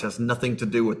Christ has nothing to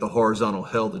do with the horizontal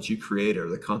hell that you created or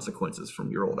the consequences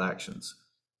from your old actions.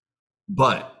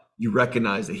 But you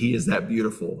recognize that he is that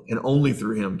beautiful, and only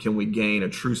through him can we gain a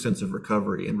true sense of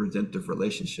recovery and redemptive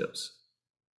relationships.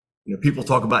 People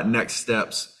talk about next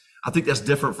steps. I think that's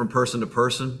different from person to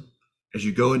person. As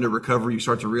you go into recovery, you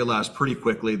start to realize pretty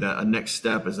quickly that a next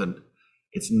step is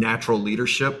it's natural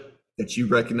leadership, that you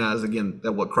recognize, again,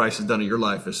 that what Christ has done in your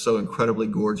life is so incredibly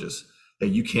gorgeous that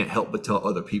you can't help but tell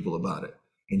other people about it.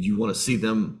 And you want to see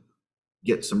them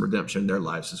get some redemption in their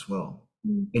lives as well.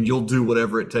 And you'll do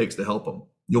whatever it takes to help them.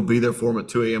 You'll be there for them at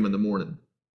 2 a.m. in the morning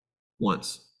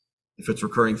once. If it's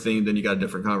recurring theme, then you got a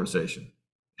different conversation.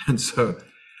 And so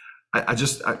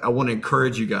I want to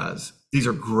encourage you guys. These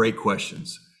are great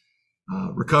questions.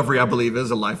 Recovery, I believe,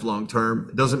 is a lifelong term.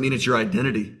 It doesn't mean it's your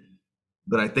identity,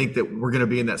 but I think that we're going to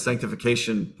be in that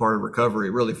sanctification part of recovery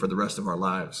really for the rest of our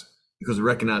lives, because we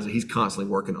recognize that he's constantly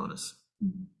working on us.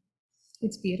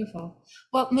 It's beautiful.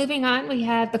 Well, moving on, we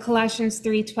have the Colossians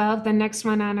 3:12. The next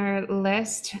one on our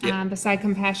list, beside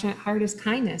compassionate heart, is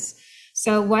kindness.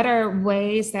 So what are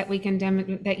ways that we can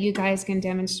that you guys can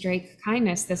demonstrate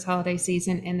kindness this holiday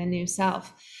season in the new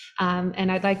self?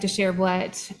 And I'd like to share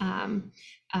what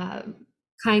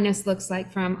kindness looks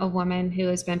like from a woman who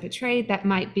has been betrayed. That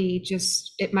might be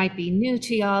it might be new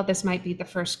to y'all. This might be the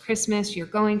first Christmas you're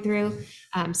going through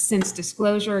since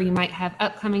disclosure. You might have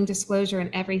upcoming disclosure and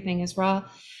everything is raw.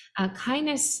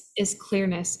 Kindness is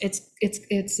clearness.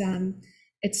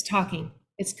 It's talking.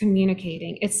 It's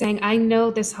communicating. It's saying, I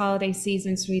know this holiday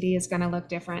season, sweetie, is going to look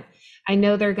different. I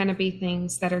know there are going to be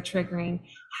things that are triggering.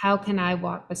 How can I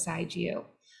walk beside you?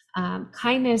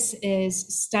 Kindness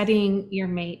is studying your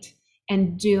mate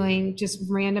and doing just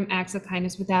random acts of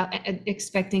kindness without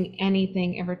expecting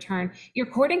anything in return. You're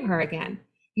courting her again.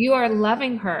 You are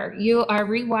loving her. You are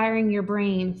rewiring your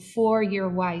brain for your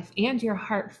wife and your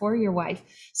heart for your wife.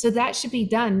 So that should be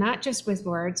done, not just with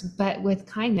words, but with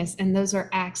kindness. And those are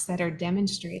acts that are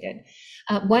demonstrated.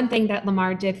 One thing that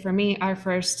Lamar did for me, our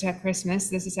first Christmas,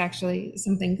 this is actually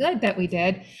something good that we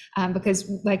did, because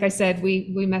like I said,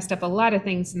 we messed up a lot of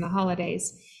things in the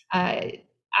holidays.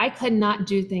 I could not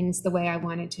do things the way I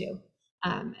wanted to.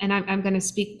 And I'm going to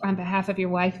speak on behalf of your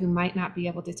wife, who might not be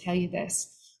able to tell you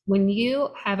this. When you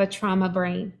have a trauma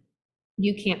brain,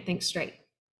 you can't think straight.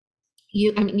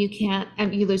 You can't,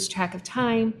 you lose track of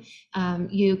time.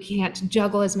 You can't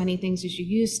juggle as many things as you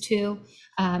used to.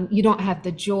 You don't have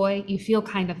the joy. You feel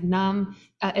kind of numb.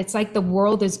 It's like the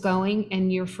world is going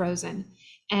and you're frozen.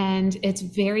 And it's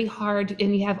very hard.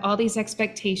 And you have all these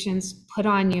expectations put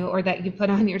on you, or that you put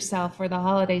on yourself for the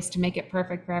holidays to make it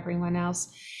perfect for everyone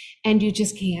else. And you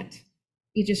just can't.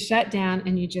 You just shut down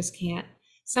and you just can't.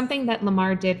 Something that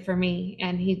Lamar did for me,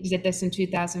 and he did this in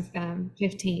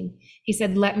 2015, he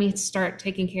said, let me start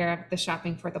taking care of the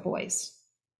shopping for the boys.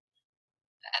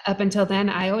 Up until then,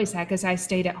 I always had, because I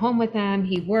stayed at home with them,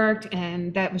 he worked,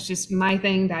 and that was just my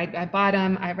thing. I bought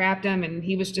them, I wrapped them, and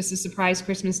he was just a surprise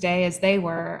Christmas Day as they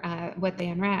were, what they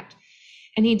unwrapped.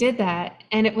 And he did that,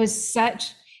 and it was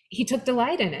he took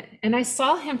delight in it. And I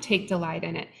saw him take delight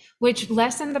in it, which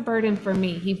lessened the burden for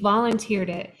me. He volunteered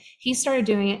it. He started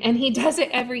doing it, and he does it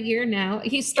every year now.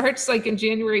 He starts like in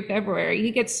January, February.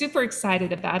 He gets super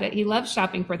excited about it. He loves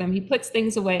shopping for them. He puts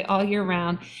things away all year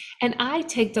round. And I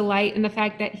take delight in the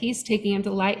fact that he's taking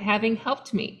delight having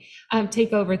helped me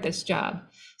take over this job.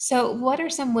 So what are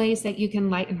some ways that you can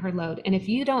lighten her load? And if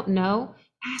you don't know,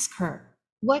 ask her,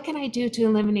 what can I do to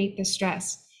eliminate the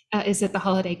stress? Is it the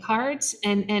holiday cards?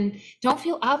 And don't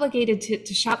feel obligated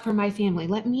to shop for my family.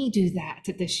 Let me do that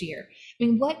this year. I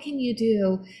mean, what can you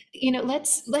do?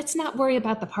 Let's not worry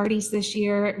about the parties this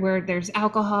year where there's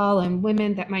alcohol and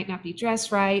women that might not be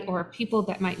dressed right, or people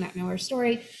that might not know our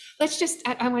story. Let's just,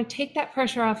 I want to take that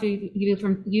pressure off of you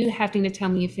from you having to tell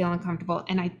me you feel uncomfortable.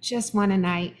 And I just want a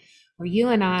night where you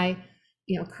and I,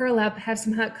 curl up, have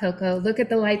some hot cocoa, look at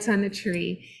the lights on the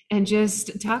tree, and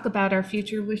just talk about our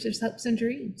future wishes, hopes, and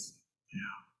dreams.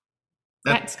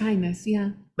 Yeah. That's kindness.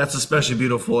 Yeah. That's especially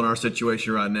beautiful in our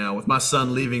situation right now. With my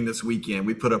son leaving this weekend,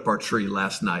 we put up our tree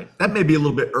last night. That may be a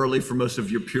little bit early for most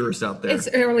of your purists out there. It's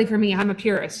early for me. I'm a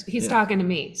purist. He's talking to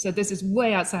me. So this is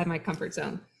way outside my comfort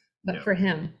zone. But for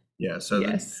him. Yeah. So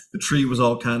yes. the tree was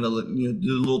all kind of, the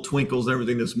little twinkles and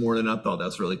everything this morning. I thought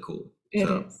that's really cool. It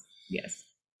is. Yes.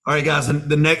 All right, guys, and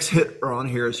the next hit on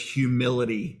here is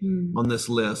humility on this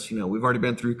list. We've already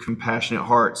been through compassionate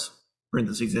hearts,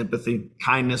 parentheses, empathy,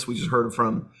 kindness, we just heard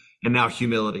from, and now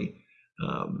humility.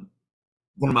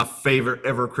 One of my favorite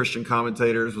ever Christian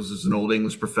commentators was an old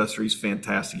English professor. He's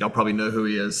fantastic. Y'all probably know who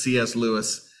he is, C.S.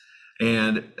 Lewis.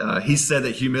 And he said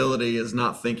that humility is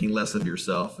not thinking less of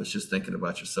yourself. It's just thinking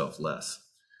about yourself less.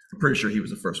 I'm pretty sure he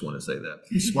was the first one to say that.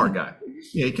 He's a smart guy.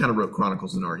 Yeah, he kind of wrote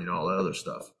Chronicles of Narnia and all that other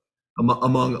stuff,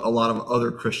 among a lot of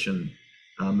other Christian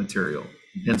material.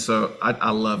 And so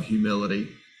I love humility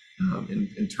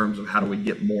in terms of how do we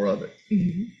get more of it.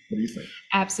 Mm-hmm. What do you think?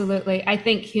 Absolutely. I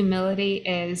think humility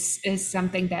is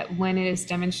something that when it is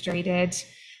demonstrated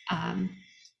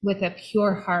with a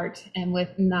pure heart and with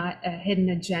not a hidden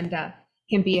agenda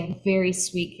can be a very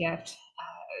sweet gift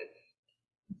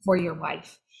for your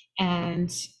wife.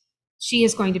 And she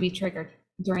is going to be triggered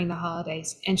during the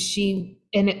holidays, and she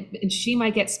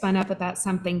might get spun up about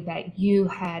something that you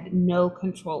had no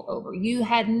control over. You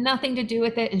had nothing to do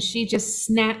with it, and she just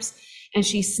snaps, and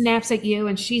she snaps at you,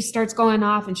 and she starts going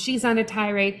off, and she's on a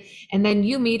tirade, and then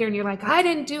you meet her and you're like, I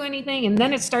didn't do anything, and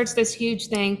then it starts this huge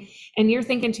thing, and you're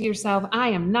thinking to yourself, I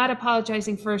am not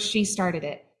apologizing first, she started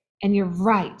it. And you're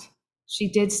right,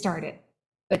 she did start it.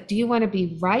 But do you want to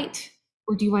be right,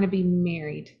 or do you want to be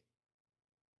married?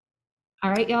 All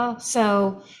right, y'all.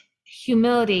 So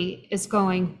humility is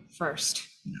going first.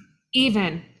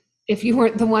 Even if you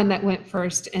weren't the one that went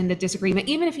first in the disagreement,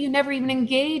 even if you never even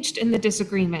engaged in the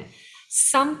disagreement,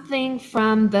 something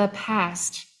from the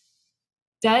past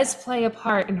does play a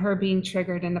part in her being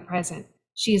triggered in the present.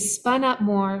 She is spun up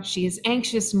more. She is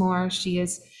anxious more. She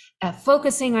is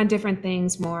focusing on different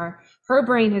things more. Her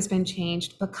brain has been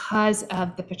changed because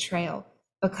of the betrayal,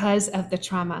 because of the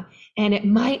trauma. And it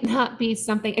might not be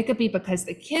something, it could be because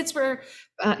the kids were,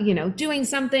 doing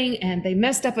something and they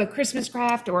messed up a Christmas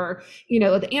craft, or,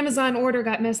 the Amazon order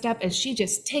got messed up, and she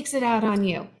just takes it out on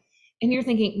you. And you're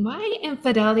thinking, my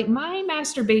infidelity, my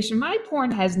masturbation, my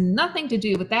porn has nothing to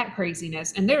do with that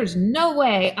craziness. And there's no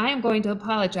way I am going to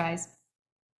apologize.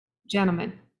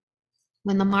 Gentlemen,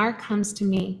 when Lamar comes to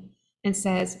me and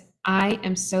says, I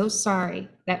am so sorry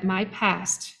that my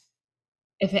past,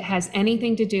 if it has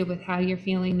anything to do with how you're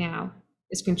feeling now,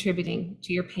 is contributing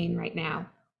to your pain right now,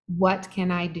 what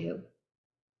can I do?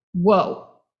 Whoa.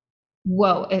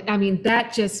 I mean,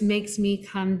 that just makes me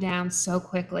come down so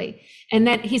quickly. And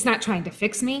then he's not trying to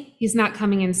fix me. He's not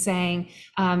coming and saying,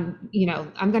 I'm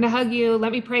going to hug you.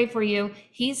 Let me pray for you.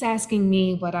 He's asking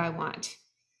me what I want.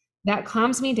 That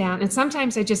calms me down. And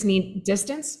sometimes I just need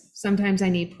distance. Sometimes I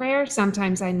need prayer.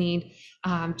 Sometimes I need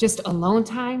just alone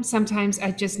time. Sometimes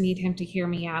I just need him to hear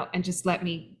me out and just let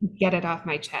me get it off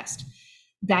my chest.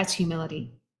 That's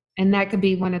humility. And that could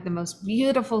be one of the most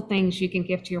beautiful things you can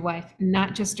give to your wife,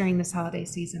 not just during this holiday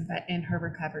season, but in her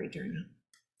recovery journey.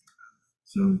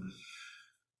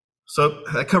 So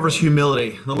that covers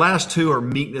humility. The last two are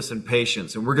meekness and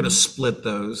patience, and we're going to split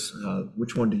those.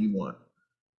 Which one do you want?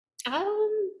 How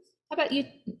about you?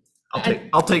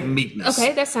 I'll take meekness.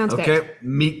 Okay, that sounds good. Okay,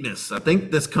 meekness. I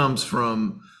think this comes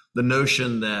from the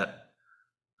notion that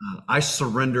I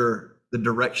surrender the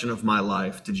direction of my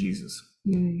life to Jesus.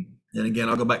 And again,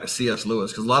 I'll go back to C.S.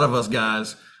 Lewis, because a lot of us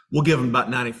guys, we'll give him about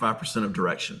 95% of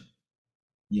direction.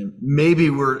 Maybe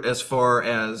we're as far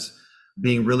as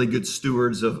being really good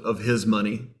stewards of his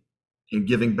money and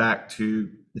giving back to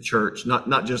the church,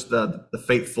 not just the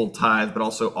faithful tithe, but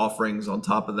also offerings on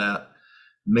top of that.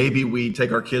 Maybe we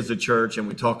take our kids to church and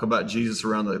we talk about Jesus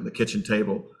around the kitchen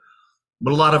table.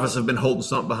 But a lot of us have been holding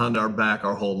something behind our back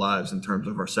our whole lives in terms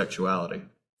of our sexuality.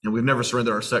 And we've never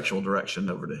surrendered our sexual direction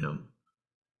over to him.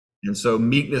 And so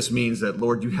meekness means that,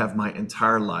 Lord, you have my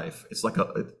entire life. It's like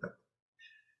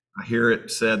I hear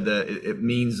it said that it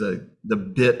means the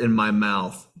bit in my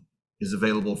mouth is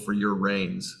available for your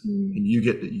reins, and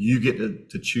you get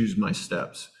to choose my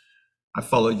steps. I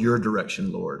follow your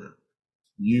direction, Lord.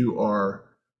 You are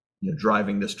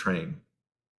driving this train.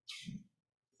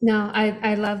 No,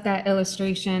 I love that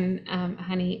illustration,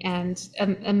 honey. And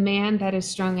a man that is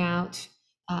strung out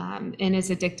in his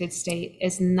addicted state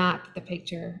is not the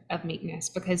picture of meekness,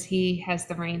 because he has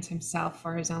the reins himself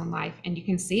for his own life, and you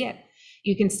can see it.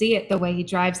 You can see it the way he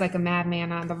drives like a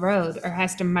madman on the road, or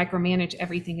has to micromanage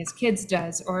everything his kids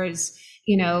does, or is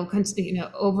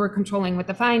over controlling with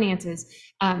the finances.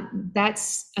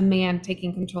 That's a man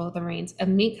taking control of the reins. A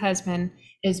meek husband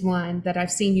is one that I've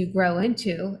seen you grow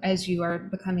into as you are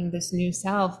becoming this new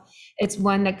self. It's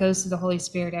one that goes to the Holy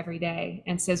Spirit every day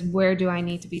and says, where do I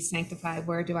need to be sanctified?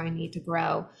 Where do I need to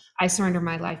grow? I surrender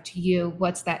my life to you.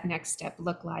 What's that next step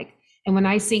look like? And when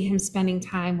I see him spending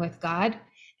time with God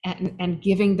and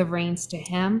giving the reins to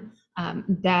him,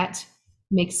 that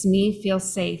makes me feel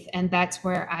safe. And that's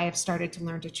where I have started to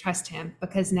learn to trust him,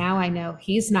 because now I know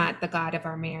he's not the God of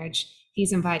our marriage.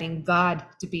 He's inviting God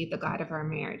to be the God of our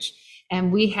marriage.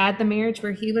 And we had the marriage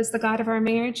where he was the God of our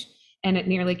marriage, and it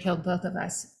nearly killed both of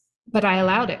us. But I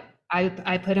allowed it.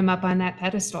 I put him up on that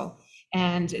pedestal,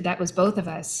 and that was both of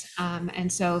us.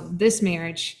 And so this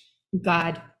marriage,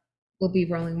 God will be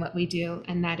rolling what we do,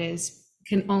 and that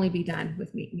can only be done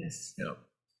with meekness.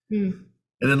 And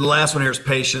then the last one here is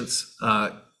patience.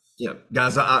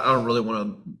 Guys, I don't really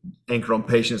want to anchor on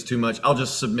patience too much. I'll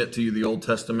just submit to you the Old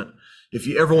Testament. If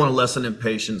you ever want a lesson in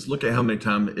patience, look at how many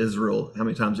times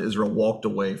Israel walked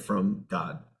away from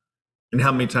God, and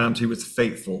how many times he was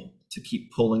faithful to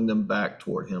keep pulling them back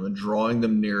toward him and drawing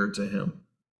them nearer to him.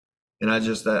 And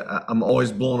I'm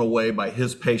always blown away by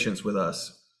his patience with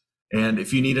us. And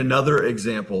if you need another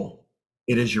example,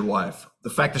 it is your wife. The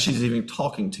fact that she's even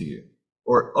talking to you,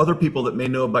 or other people that may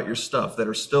know about your stuff that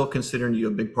are still considering you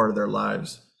a big part of their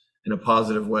lives in a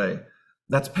positive way.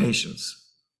 That's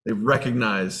patience. They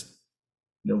recognize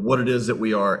what it is that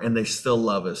we are, and they still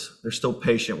love us. They're still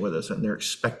patient with us, and they're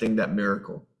expecting that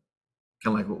miracle.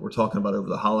 Kind of like what we're talking about over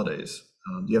the holidays.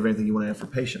 Do you have anything you want to add for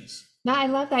patience? No, I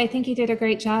love that. I think you did a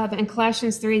great job. And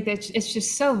Colossians 3, it's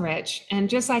just so rich. And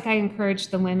just like I encourage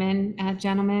the women,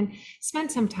 gentlemen,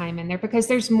 spend some time in there, because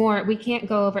there's more. We can't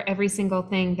go over every single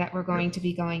thing that we're going to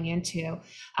be going into.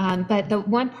 But the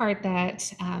one part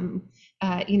that,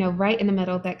 right in the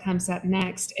middle that comes up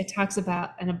next, it talks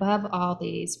about, and above all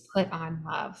these, put on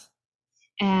love.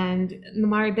 And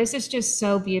Lamar, this is just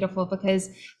so beautiful, because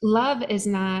love is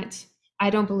not,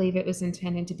 I don't believe it was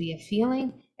intended to be a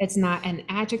feeling. It's not an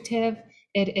adjective.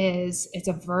 It's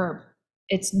a verb.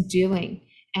 It's doing.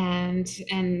 And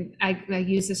I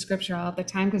use the scripture all the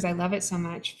time because I love it so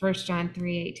much. 1 John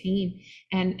 3:18.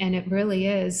 And it really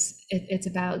is, it's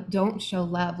about, don't show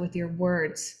love with your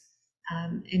words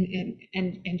and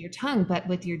your tongue, but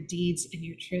with your deeds and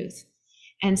your truth.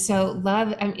 And so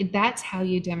love, that's how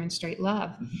you demonstrate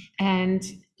love. Mm-hmm. And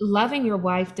loving your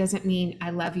wife doesn't mean I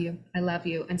love you,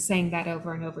 and saying that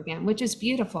over and over again, which is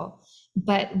beautiful.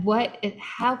 But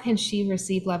how can she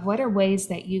receive love? What are ways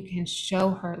that you can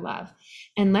show her love?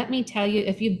 And let me tell you,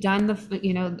 if you've done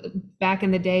back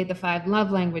in the day, the 5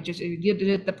 love languages, you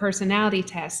did the personality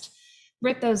test,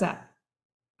 rip those up.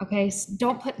 Okay,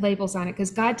 don't put labels on it, because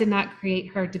God did not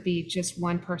create her to be just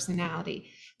one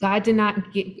personality. God did not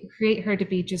create her to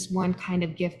be just one kind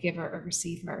of gift giver or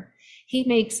receiver. He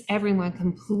makes everyone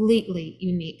completely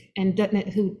unique,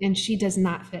 and she does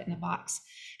not fit in a box.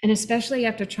 And especially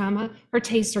after trauma, her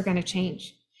tastes are going to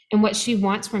change. And what she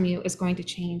wants from you is going to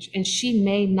change. And she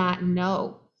may not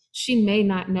know. She may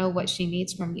not know what she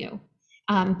needs from you.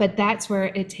 But that's where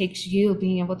it takes you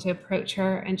being able to approach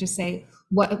her and just say,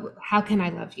 how can I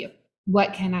love you?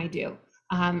 What can I do?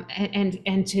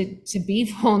 And to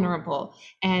be vulnerable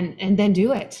and then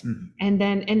do it. And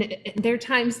there are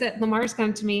times that Lamar's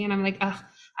come to me and I'm like, oh,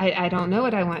 I don't know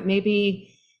what I want.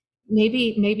 Maybe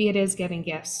it is getting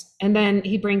gifts. And then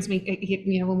he brings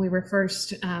me, when we were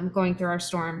first going through our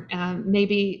storm,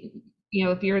 maybe,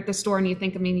 if you're at the store and you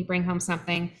think of me and you bring home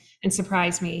something and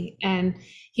surprise me. And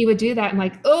he would do that. I'm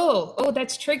like, oh,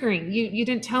 that's triggering. You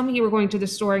didn't tell me you were going to the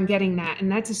store and getting that.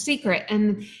 And that's a secret.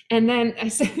 And then I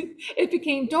said, it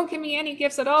became, don't give me any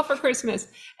gifts at all for Christmas.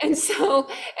 And so,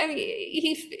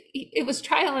 it was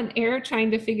trial and error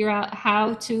trying to figure out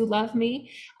how to love me.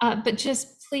 But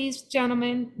just please,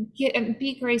 gentlemen,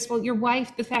 be graceful. Your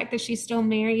wife, the fact that she's still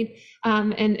married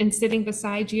and sitting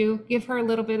beside you, give her a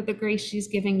little bit of the grace she's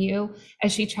giving you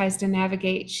as she tries to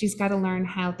navigate. She's got to learn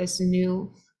how this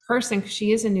new person, because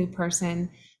she is a new person,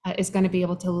 is going to be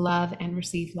able to love and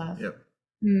receive love. Yep.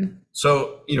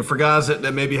 So, for guys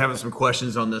that may be having some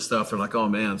questions on this stuff, they're like, oh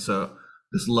man, so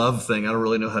this love thing, I don't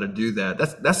really know how to do that.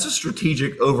 That's a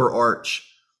strategic overarch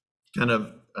kind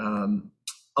of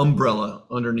umbrella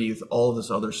underneath all this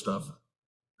other stuff.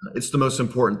 It's the most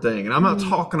important thing. And I'm not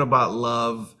talking about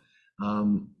love,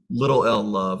 little L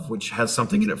love, which has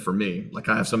something in it for me. Like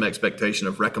I have some expectation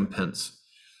of recompense,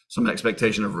 some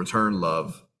expectation of return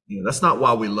love. That's not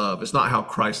why we love. It's not how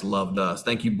Christ loved us.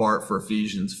 Thank you, Bart, for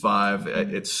Ephesians 5.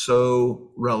 It's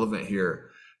so relevant here.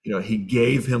 He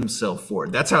gave himself for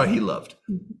it. That's how he loved.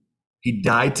 He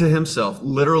died to himself,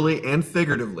 literally and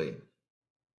figuratively,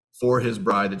 for his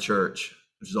bride, the church,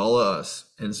 which is all of us.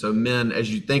 And so men,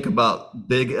 as you think about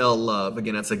big L love,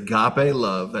 again, that's agape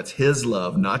love. That's his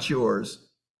love, not yours.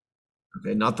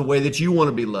 Okay, not the way that you want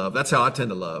to be loved. That's how I tend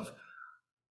to love.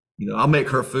 I'll make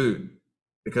her food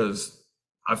because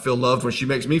I feel loved when she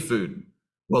makes me food.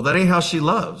 Well, that ain't how she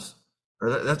loves,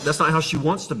 or that's not how she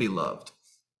wants to be loved.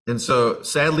 And so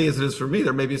sadly as it is for me,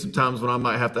 there may be some times when I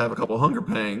might have to have a couple hunger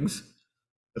pangs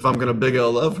if I'm going to big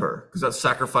L love her, because that's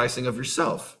sacrificing of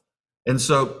yourself. And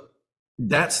so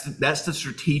that's the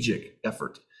strategic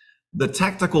effort. The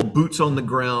tactical boots on the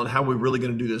ground, how we're really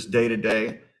going to do this day to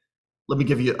day. Let me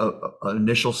give you an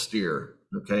initial steer,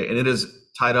 okay? And it is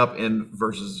tied up in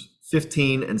verses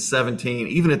 15 and 17,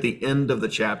 even at the end of the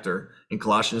chapter in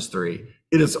Colossians 3.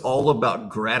 It is all about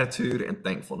gratitude and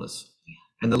thankfulness.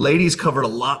 And the ladies covered a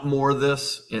lot more of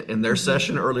this in their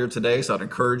session earlier today, so I'd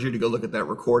encourage you to go look at that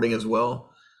recording as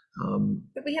well.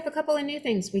 But we have a couple of new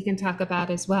things we can talk about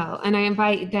as well. And I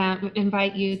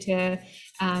invite you to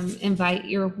invite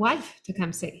your wife to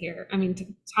come sit here. to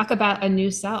talk about a new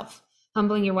self.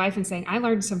 Humbling your wife and saying, I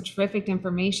learned some terrific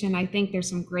information. I think there's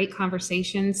some great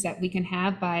conversations that we can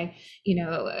have by,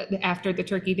 after the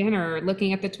turkey dinner,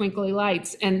 looking at the twinkly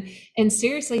lights and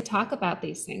seriously talk about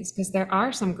these things, because there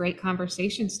are some great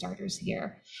conversation starters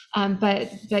here.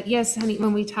 But yes, honey,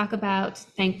 when we talk about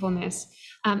thankfulness,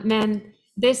 men,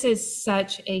 this is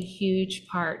such a huge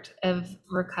part of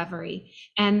recovery.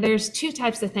 And there's two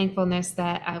types of thankfulness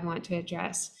that I want to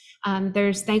address.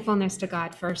 There's thankfulness to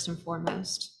God first and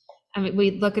foremost.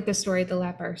 We look at the story of the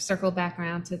leper, circle back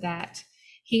around to that.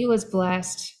 He was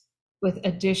blessed with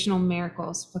additional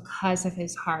miracles because of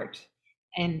his heart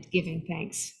and giving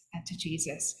thanks to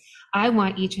Jesus. I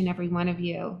want each and every one of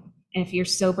you, and if you're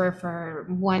sober for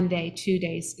 1 day, 2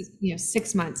 days,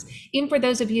 6 months, even for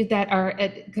those of you that are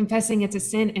confessing it's a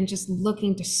sin and just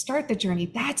looking to start the journey,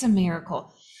 that's a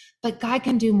miracle. But God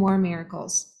can do more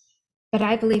miracles. But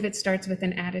I believe it starts with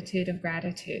an attitude of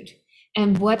gratitude.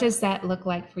 And what does that look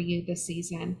like for you this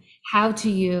season? How do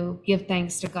you give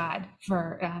thanks to God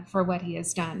for what he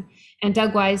has done? And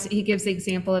Doug Wise, he gives the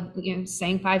example of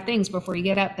saying 5 things before you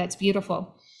get up. That's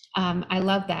beautiful. I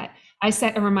love that. I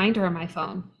set a reminder on my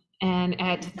phone, and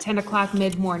at 10 o'clock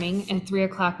mid-morning and 3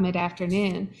 o'clock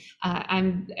mid-afternoon,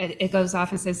 it goes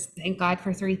off and says, thank God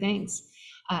for 3 things.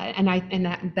 And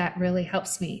that really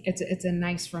helps me. It's a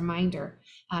nice reminder.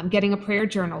 Getting a prayer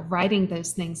journal, writing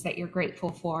those things that you're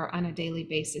grateful for on a daily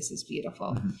basis is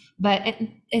beautiful. But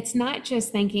it's not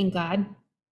just thanking God,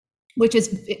 which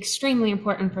is extremely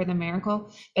important for the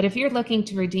miracle. But if you're looking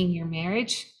to redeem your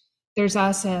marriage, there's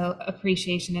also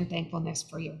appreciation and thankfulness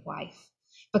for your wife.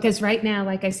 Because right now,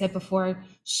 like I said before,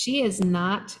 she is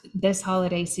not, this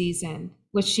holiday season,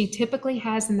 which she typically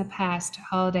has in the past.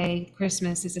 Holiday,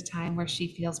 Christmas is a time where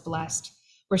she feels blessed,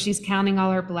 where she's counting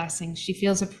all her blessings. She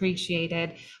feels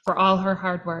appreciated for all her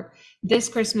hard work. This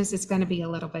Christmas, it's going to be a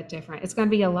little bit different. It's going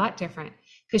to be a lot different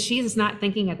because she is not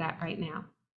thinking of that right now.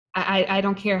 I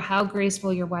don't care how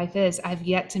graceful your wife is. I've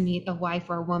yet to meet a wife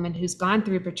or a woman who's gone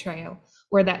through betrayal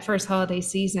where that first holiday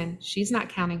season, she's not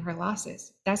counting her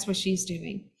losses. That's what she's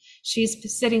doing.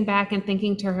 She's sitting back and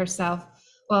thinking to herself,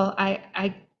 well,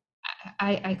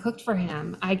 I cooked for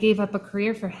him. I gave up a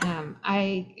career for him.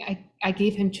 I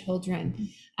gave him children.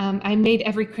 I made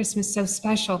every Christmas so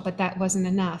special, but that wasn't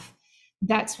enough.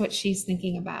 That's what she's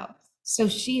thinking about. So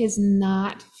she is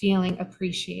not feeling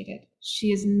appreciated.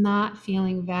 She is not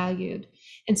feeling valued.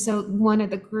 And so one of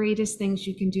the greatest things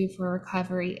you can do for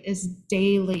recovery is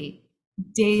daily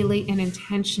and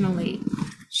intentionally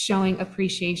showing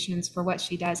appreciations for what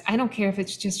she does. I don't care if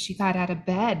it's just she got out of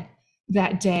bed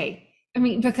that day. I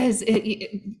mean, because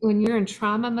when you're in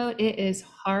trauma mode, it is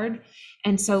hard.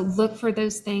 And so look for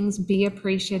those things, be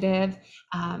appreciative.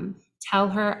 Tell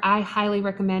her, I highly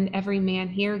recommend every man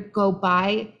here go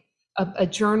buy a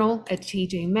journal at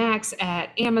TJ Maxx, at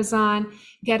Amazon,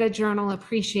 get a journal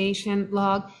appreciation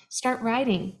log, start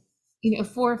writing,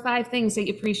 4 or 5 things that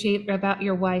you appreciate about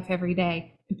your wife every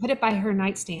day and put it by her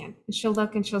nightstand. And she'll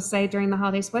look and she'll say during the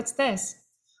holidays, what's this?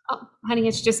 Oh, honey,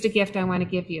 it's just a gift I want to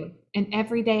give you. And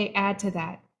every day add to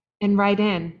that and write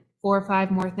in 4 or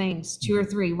 5 more things, 2 or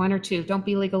 3, 1 or 2. Don't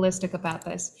be legalistic about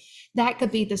this. That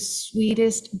could be the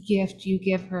sweetest gift you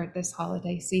give her at this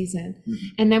holiday season. Mm-hmm.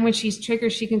 And then when she's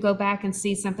triggered, she can go back and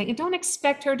see something, and don't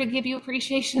expect her to give you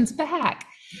appreciations back.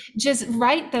 Just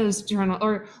write those journal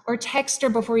or text her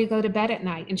before you go to bed at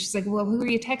night. And she's like, well, who are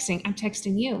you texting? I'm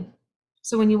texting you.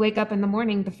 So when you wake up in the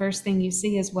morning, the first thing you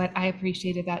see is what I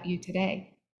appreciate about you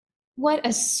today. What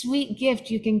a sweet gift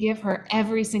you can give her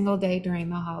every single day during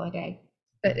the holiday.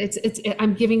 But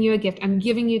I'm giving you a gift. I'm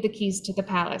giving you the keys to the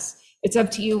palace. It's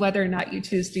up to you whether or not you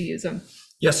choose to use them.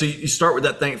 Yeah, so you start with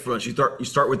that thankfulness. You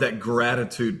start with that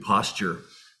gratitude posture.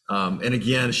 And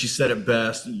again, she said it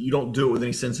best. You don't do it with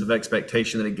any sense of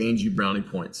expectation that it gains you brownie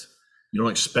points. You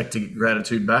don't expect to get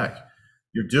gratitude back.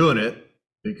 You're doing it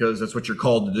because that's what you're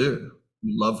called to do.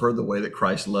 You love her the way that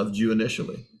Christ loved you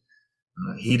initially.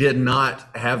 He did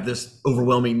not have this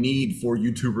overwhelming need for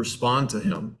you to respond to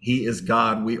him. He is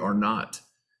God. We are not.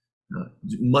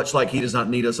 Much like he does not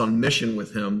need us on mission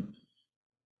with him.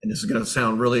 And this is going to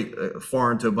sound really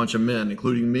foreign to a bunch of men,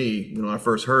 including me, when I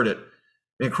first heard it.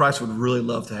 Man, Christ would really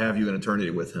love to have you in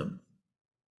eternity with him.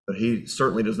 But he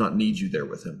certainly does not need you there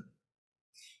with him.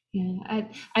 Yeah,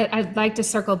 I'd like to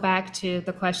circle back to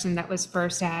the question that was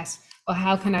first asked. Well,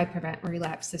 how can I prevent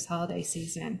relapse this holiday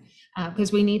season?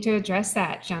 Because we need to address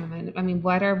that, gentlemen. I mean,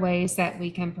 what are ways that we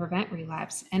can prevent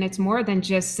relapse? And it's more than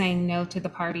just saying no to the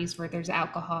parties where there's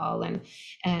alcohol and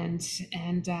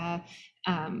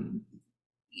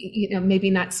maybe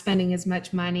not spending as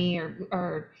much money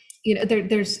or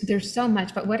there's so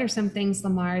much. But what are some things,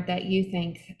 Lamar, that you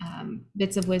think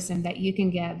bits of wisdom that you can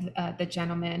give the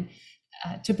gentleman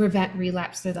to prevent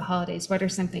relapse through the holidays? What are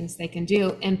some things they can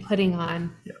do in putting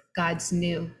on God's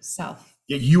new self?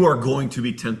 Yeah, you are going to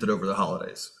be tempted over the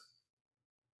holidays.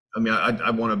 I mean, I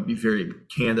want to be very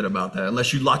candid about that.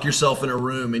 Unless you lock yourself in a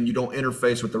room and you don't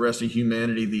interface with the rest of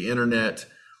humanity, the internet,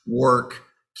 work,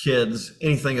 kids,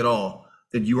 anything at all,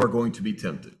 then you are going to be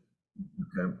tempted.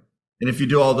 Okay. And if you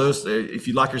do all those, if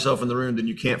you lock yourself in the room, then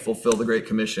you can't fulfill the Great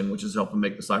Commission, which is helping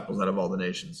make disciples out of all the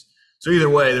nations. So either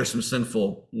way, there's some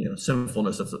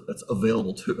sinfulness that's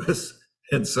available to us.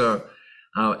 And so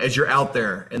as you're out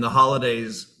there and the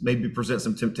holidays maybe present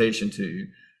some temptation to you,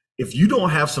 if you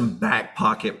don't have some back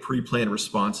pocket pre-planned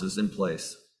responses in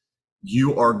place,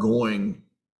 you are going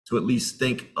to at least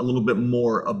think a little bit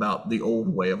more about the old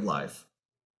way of life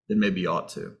than maybe you ought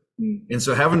to. Mm-hmm. And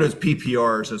so having those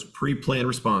PPRs, those pre-planned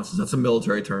responses, that's a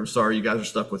military term. Sorry, you guys are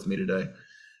stuck with me today.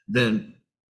 Then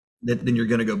you're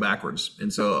going to go backwards.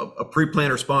 And so a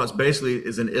pre-planned response basically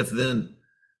is an if-then.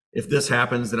 If this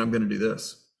happens, then I'm going to do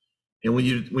this. And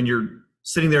when you're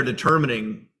sitting there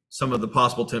determining some of the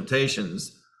possible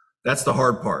temptations, that's the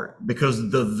hard part,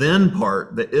 because the then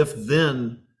part, the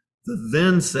if-then, the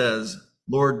then says,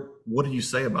 Lord, what do you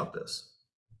say about this?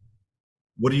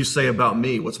 What do you say about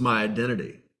me? What's my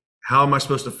identity? How am I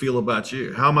supposed to feel about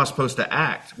you? How am I supposed to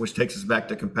act? Which takes us back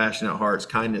to compassionate hearts,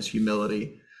 kindness,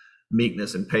 humility,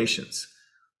 meekness, and patience.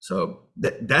 So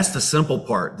that's the simple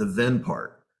part, the then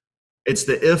part. It's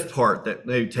the if part that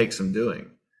maybe takes some doing.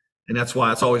 And that's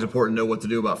why it's always important to know what to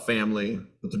do about family,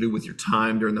 what to do with your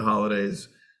time during the holidays.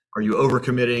 Are you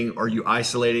overcommitting? Are you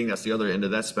isolating? That's the other end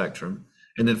of that spectrum.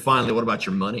 And then finally, what about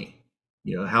your money?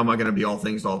 How am I going to be all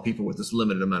things to all people with this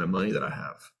limited amount of money that I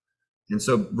have? And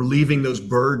so relieving those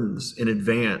burdens in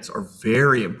advance are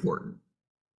very important.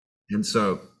 And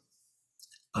so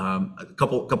a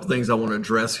couple things I want to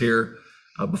address here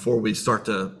before we start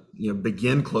to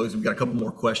begin closing. We've got a couple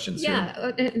more questions here.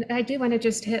 Yeah, and I do want to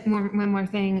just hit one more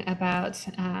thing about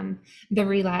the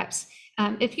relapse.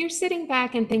 If you're sitting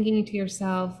back and thinking to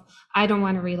yourself, I don't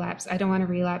want to relapse, I don't want to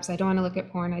relapse, I don't want to look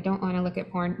at porn, I don't want to look at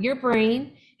porn. Your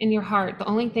brain and your heart, the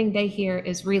only thing they hear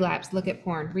is relapse, look at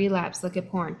porn, relapse, look at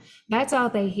porn. That's all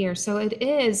they hear. So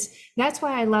that's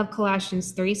why I love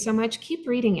Colossians 3 so much. Keep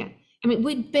reading it. I mean,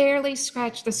 we barely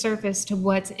scratch the surface to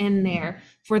what's in there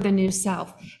for the new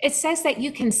self. It says that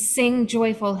you can sing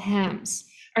joyful hymns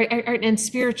and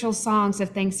spiritual songs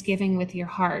of thanksgiving with your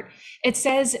heart. It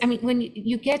says, I mean, when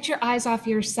you get your eyes off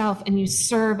yourself and you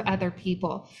serve other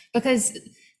people, because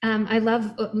I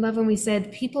love when we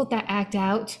said people that act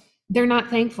out, they're not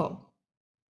thankful.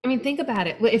 I mean, think about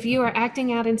it. If you are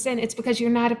acting out in sin, it's because you're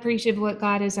not appreciative of what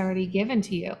God has already given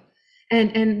to you.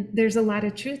 And there's a lot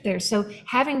of truth there. So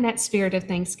having that spirit of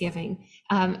thanksgiving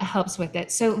helps with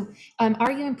it. So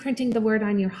are you imprinting the word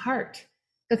on your heart?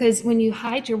 Because when you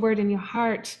hide your word in your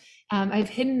heart, I've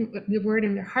hidden the word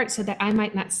in your heart so that I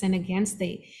might not sin against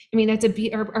thee. I mean,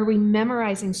 are we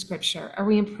memorizing scripture? Are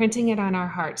we imprinting it on our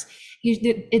hearts?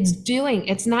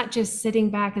 It's not just sitting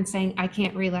back and saying, I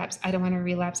can't relapse. I don't want to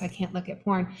relapse. I can't look at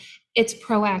porn. It's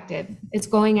proactive. It's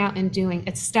going out and doing.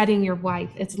 It's studying your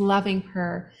wife. It's loving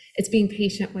her. It's being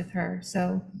patient with her.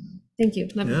 So thank you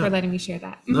for letting me share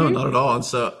that. No, not at all. And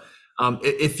so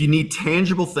if you need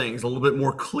tangible things, a little bit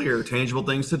more clear, tangible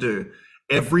things to do,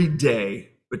 every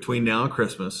day between now and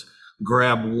Christmas,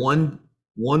 grab one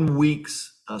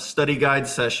week's study guide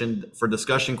session for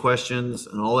discussion questions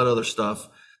and all that other stuff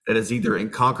that is either in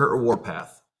Conquer or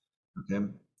Warpath. Okay.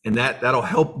 And that'll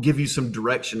help give you some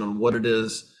direction on what it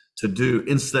is to do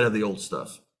instead of the old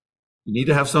stuff. You need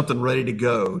to have something ready to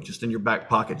go just in your back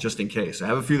pocket, just in case. I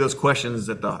have a few of those questions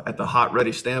at the hot,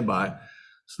 ready standby.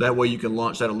 So that way you can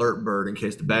launch that alert bird in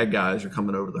case the bad guys are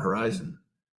coming over the horizon.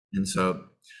 And so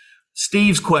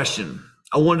Steve's question,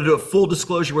 I wanted to do a full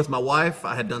disclosure with my wife.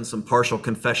 I had done some partial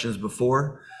confessions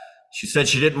before. She said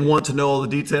she didn't want to know all the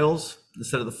details.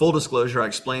 Instead of the full disclosure, I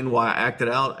explained why I acted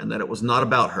out and that it was not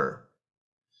about her.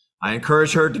 I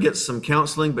encouraged her to get some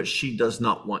counseling, but she does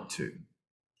not want to.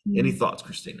 Any thoughts,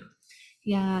 Kristina?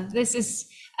 Yeah, this is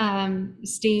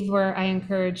Steve, where I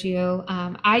encourage you.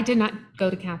 I did not go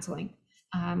to counseling.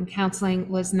 Counseling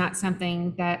was not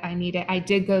something that I needed. I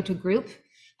did go to group.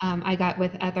 I got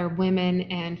with other women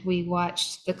and we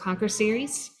watched the Conquer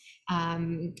series,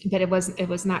 but it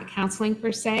was not counseling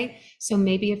per se. So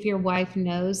maybe if your wife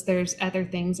knows there's other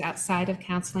things outside of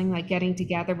counseling, like getting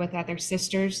together with other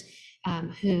sisters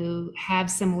who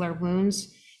have similar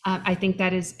wounds, I think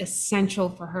that is essential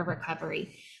for her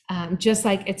recovery. Just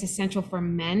like it's essential for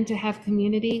men to have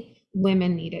community,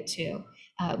 women need it too.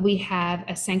 We have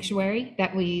a sanctuary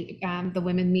that the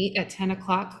women meet at 10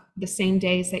 o'clock, the same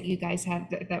days that you guys have,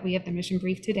 that we have the mission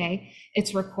brief today.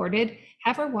 It's recorded.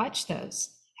 Have her watch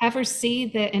those. Have her see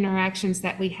the interactions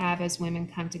that we have as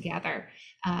women come together,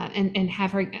 and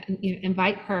have her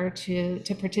invite her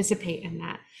to participate in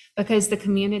that, because the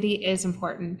community is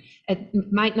important. It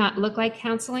might not look like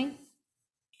counseling,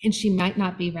 and she might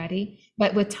not be ready,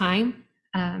 but with time,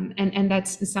 and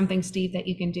that's something, Steve, that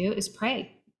you can do is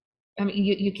pray. I mean,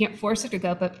 you can't force her to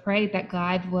go, but pray that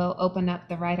God will open up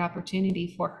the right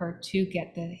opportunity for her to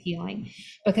get the healing.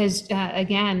 Because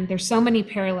again, there's so many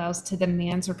parallels to the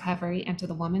man's recovery and to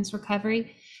the woman's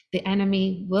recovery. The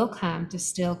enemy will come to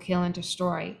steal, kill, and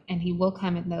destroy, and he will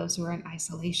come in those who are in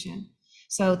isolation.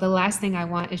 So the last thing I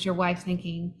want is your wife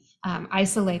thinking,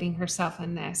 isolating herself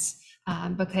in this,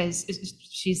 because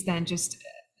she's then just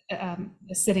a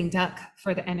sitting duck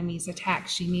for the enemy's attack.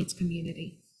 She needs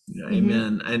community. Yeah,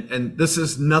 amen. And this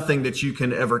is nothing that you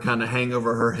can ever kind of hang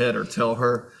over her head or tell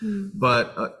her,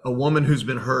 but a woman who's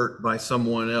been hurt by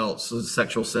someone else's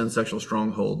sexual sin, sexual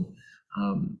stronghold,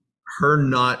 her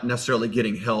not necessarily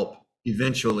getting help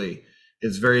eventually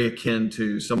is very akin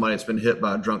to somebody that's been hit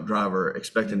by a drunk driver,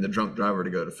 expecting the drunk driver to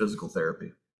go to physical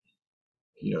therapy,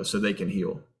 so they can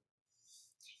heal.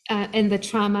 And the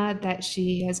trauma that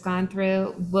she has gone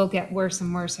through will get worse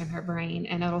and worse in her brain,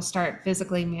 and it'll start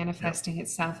physically manifesting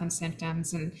itself in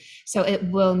symptoms. And so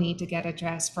it will need to get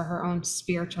addressed for her own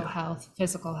spiritual health,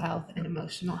 physical health, and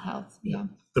emotional health. Yeah.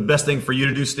 The best thing for you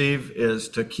to do, Steve, is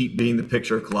to keep being the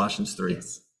picture of Colossians 3.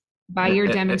 Yes. By your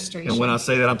demonstration. And when I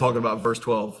say that, I'm talking about verse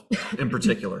 12 in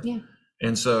particular. Yeah.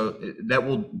 And so that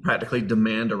will practically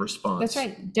demand a response. That's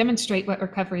right. Demonstrate what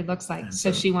recovery looks like.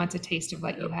 So she wants a taste of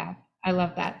what you have. I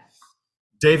love that.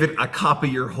 David, I copy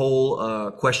your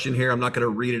whole question here. I'm not going to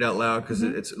read it out loud because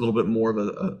it's a little bit more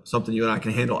of something you and I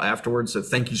can handle afterwards. So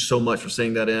thank you so much for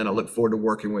sending that in. I look forward to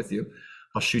working with you.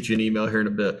 I'll shoot you an email here in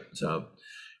a bit. So,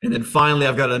 and then finally,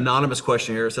 I've got an anonymous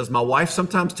question here. It says, my wife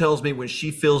sometimes tells me when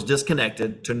she feels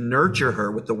disconnected to nurture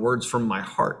her with the words from my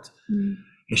heart.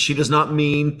 And she does not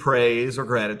mean praise or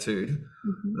gratitude.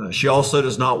 She also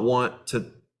does not want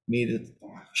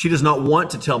she does not want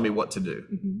to tell me what to do.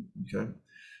 Okay.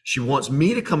 She wants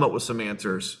me to come up with some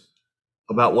answers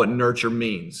about what nurture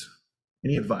means.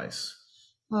 Any advice?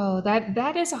 Oh,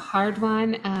 that is a hard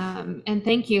one. And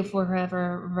thank you for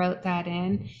whoever wrote that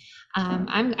in.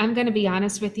 I'm going to be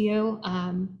honest with you.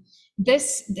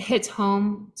 This hits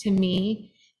home to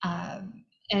me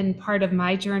and part of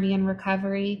my journey in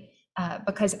recovery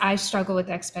because I struggle with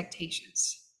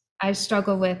expectations. I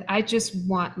just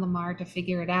want Lamar to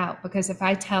figure it out, because if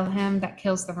I tell him, that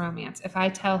kills the romance. If I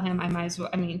tell him, I might as well,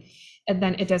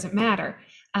 then it doesn't matter.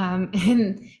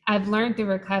 And I've learned through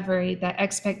recovery that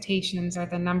expectations are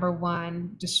the number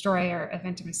one destroyer of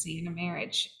intimacy in a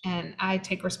marriage. And I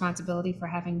take responsibility for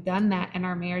having done that in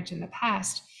our marriage in the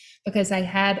past, because I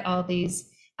had all these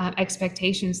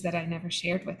expectations that I never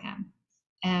shared with him.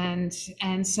 And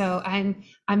so I'm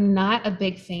not a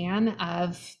big fan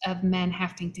of men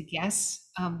having to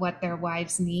guess what their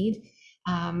wives need.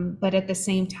 But at the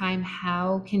same time,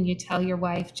 how can you tell your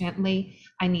wife gently,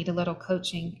 I need a little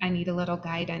coaching, I need a little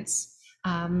guidance?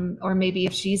 Or maybe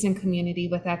if she's in community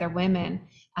with other women,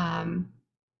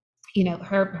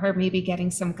 her maybe getting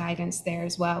some guidance there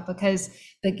as well, because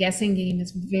the guessing game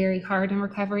is very hard in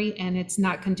recovery, and it's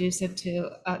not conducive to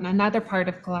another part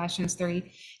of Colossians 3,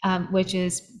 which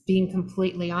is being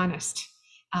completely honest.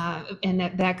 And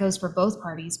that goes for both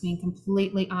parties, being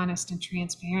completely honest and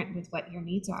transparent with what your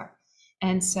needs are.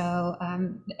 And so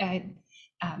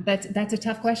that's a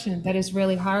tough question. That is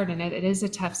really hard, and it is a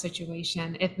tough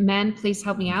situation. If men, please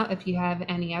help me out if you have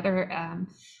any other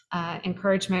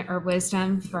encouragement or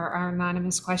wisdom for our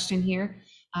anonymous question here.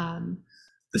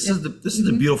 This is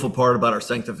the beautiful part about our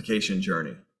sanctification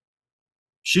journey.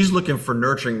 She's looking for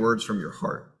nurturing words from your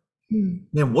heart.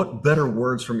 Man, what better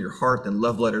words from your heart than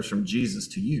love letters from Jesus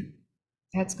to you?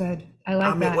 That's good. I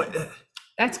like that.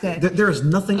 That's good. There is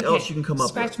nothing else you can come up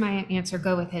with. Scratch my answer,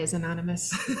 go with his,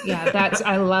 anonymous. Yeah,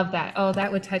 I love that. Oh,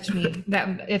 that would touch me.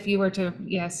 That if you were to,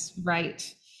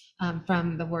 write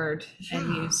from the word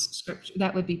and use scripture,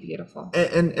 that would be beautiful.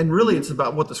 And really it's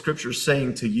about what the scripture is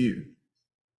saying to you.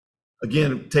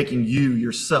 Again, taking you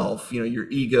yourself, your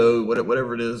ego,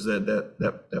 whatever it is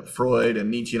that Freud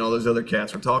and Nietzsche and all those other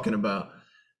cats are talking about.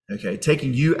 Okay,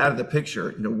 taking you out of the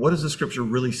picture, what is the scripture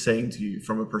really saying to you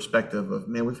from a perspective of,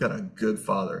 man, we've got a good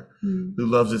father who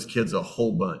loves his kids a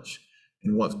whole bunch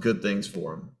and wants good things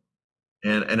for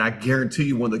them. And I guarantee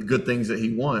you one of the good things that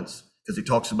he wants, because he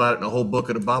talks about it in a whole book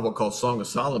of the Bible called Song of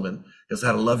Solomon, is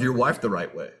how to love your wife the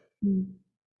right way.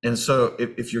 And so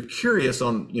if you're curious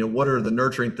on, what are the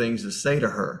nurturing things to say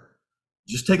to her,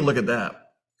 just take a look at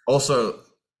that. Also,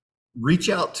 reach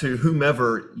out to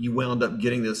whomever you wound up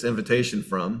getting this invitation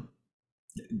from,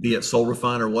 be it Soul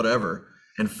Refine or whatever,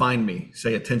 and find me.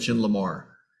 Say, attention, Lamar.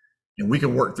 And we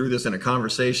can work through this in a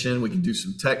conversation. We can do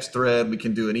some text thread. We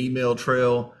can do an email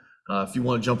trail. If you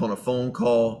want to jump on a phone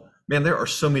call, man, there are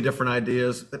so many different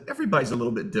ideas, but everybody's a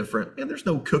little bit different. And there's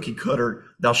no cookie cutter,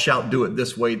 thou shalt do it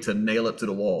this way to nail it to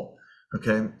the wall.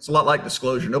 Okay. It's a lot like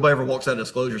disclosure. Nobody ever walks out of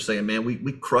disclosure saying, man,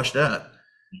 we crushed that.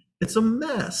 It's a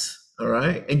mess. All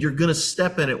right. And you're going to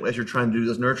step in it as you're trying to do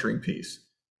this nurturing piece,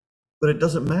 but it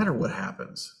doesn't matter what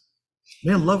happens.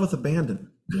 Man, love with abandon.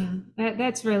 Yeah,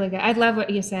 that's really good. I love what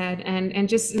you said. And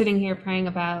just sitting here praying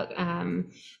about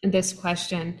this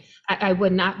question, I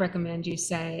would not recommend you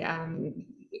say,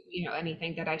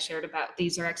 anything that I shared about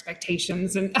these are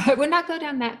expectations, and I would not go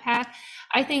down that path.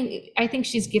 I think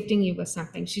she's gifting you with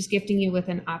something. She's gifting you with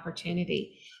an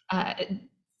opportunity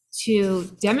to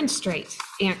demonstrate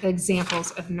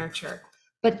examples of nurture,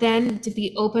 but then to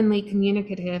be openly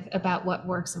communicative about what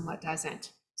works and what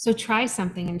doesn't. So try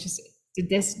something and just, did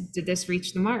this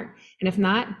reach the mark? And if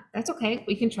not, that's okay.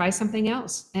 We can try something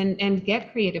else and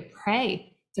get creative.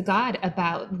 Pray to God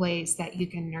about ways that you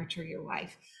can nurture your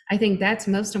wife. I think that's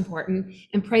most important,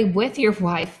 and pray with your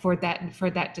wife for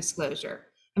that disclosure.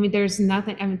 There's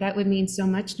nothing, that would mean so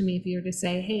much to me if you were to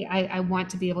say, hey, I want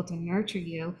to be able to nurture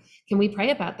you. Can we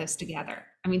pray about this together?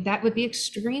 That would be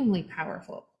extremely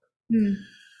powerful.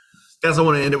 Guys, I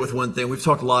want to end it with one thing. We've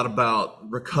talked a lot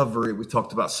about recovery. We've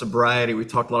talked about sobriety. We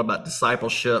talked a lot about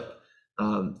discipleship.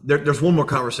 There's one more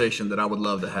conversation that I would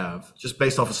love to have, just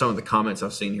based off of some of the comments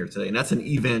I've seen here today, and that's an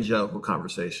evangelical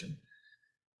conversation.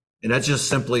 And that just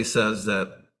simply says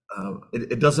that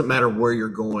it doesn't matter where you're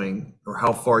going or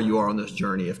how far you are on this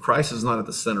journey. If Christ is not at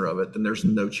the center of it, then there's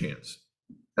no chance.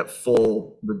 That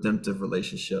full redemptive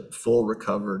relationship, full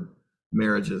recovered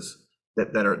marriages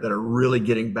that are really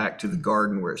getting back to the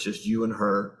garden where it's just you and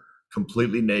her,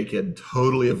 completely naked,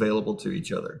 totally available to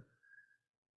each other.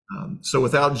 So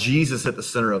without Jesus at the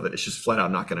center of it, it's just flat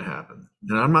out not going to happen.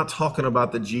 And I'm not talking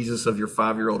about the Jesus of your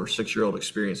 5-year-old or 6-year-old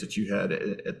experience that you had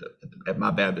at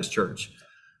my Baptist church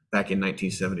back in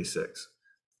 1976.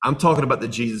 I'm talking about the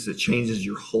Jesus that changes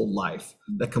your whole life,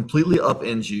 that completely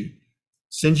upends you,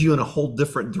 sends you in a whole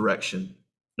different direction,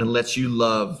 and lets you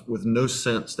love with no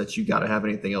sense that you got to have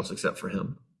anything else except for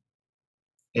him.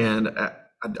 And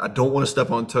I don't want to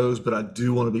step on toes, but I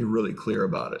do want to be really clear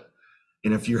about it.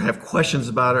 And if you have questions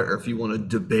about it, or if you want to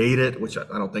debate it, which I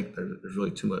don't think there's really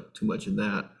too much in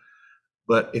that,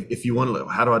 but if you want to,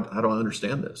 how do I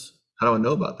understand this? How do I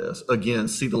know about this? Again,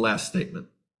 see the last statement.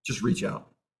 Just reach out,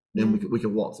 and we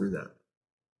can walk through that.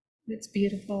 It's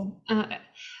beautiful.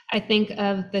 I think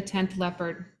of the 10th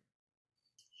leopard.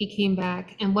 He came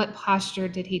back, and what posture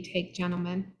did he take,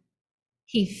 gentlemen?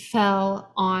 He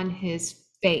fell on his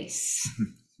face.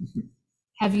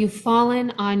 Have you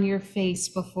fallen on your face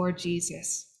before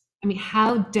Jesus? I mean,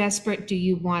 how desperate do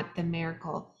you want the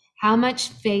miracle? How much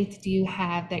faith do you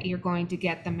have that you're going to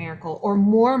get the miracle or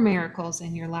more miracles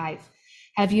in your life?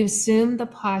 Have you assumed the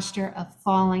posture of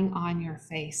falling on your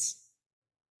face?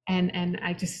 And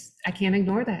I can't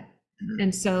ignore that. Mm-hmm.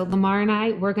 And so Lamar and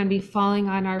I, we're going to be falling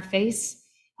on our face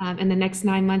in the next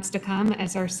 9 months to come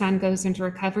as our son goes into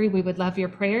recovery. We would love your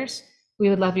prayers. We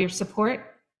would love your support.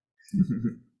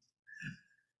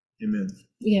 Amen.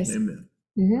 Yes. Amen.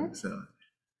 Mm-hmm. So.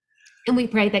 And we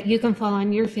pray that you can fall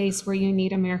on your face where you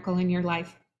need a miracle in your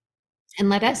life. And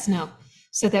let us know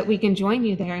so that we can join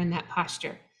you there in that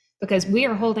posture. Because we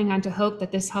are holding on to hope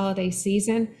that this holiday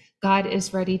season, God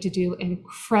is ready to do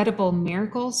incredible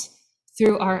miracles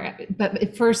through but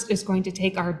it first is going to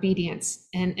take our obedience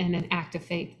and an act of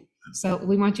faith. So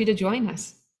we want you to join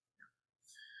us.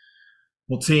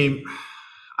 Well, team,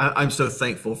 I'm so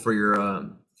thankful for your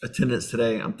attendance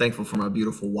today. I'm thankful for my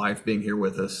beautiful wife being here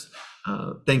with us.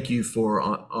 Thank you for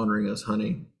honoring us,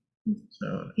 honey.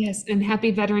 So. Yes, and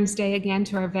happy Veterans Day again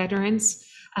to our veterans.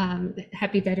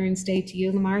 Happy Veterans Day to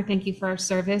you, Lamar. Thank you for our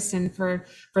service and for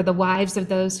the wives of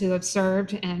those who have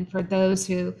served and for those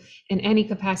who in any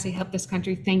capacity help this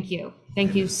country. Thank you.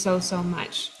 Thank you so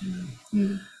much.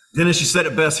 Mm-hmm. Dennis, you said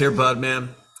it best here, bud, man,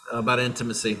 about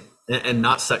intimacy and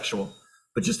not sexual,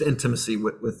 but just intimacy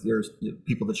with your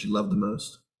people that you love the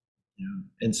most.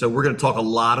 Yeah. And so we're going to talk a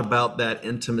lot about that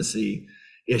intimacy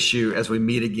issue as we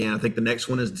meet again. I think the next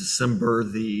one is December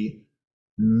the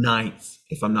 9th,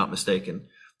 if I'm not mistaken.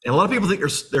 And a lot of people think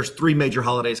there's 3 major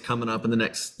holidays coming up in the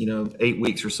next 8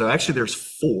 weeks or so. Actually, there's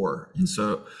 4. And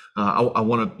so I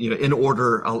want to in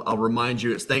order. I'll remind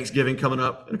you, it's Thanksgiving coming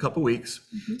up in a couple weeks.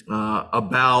 Mm-hmm.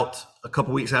 About a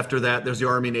couple weeks after that, there's the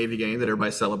Army Navy game that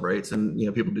everybody celebrates, and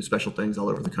people do special things all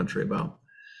over the country about.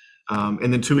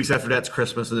 And then 2 weeks after that's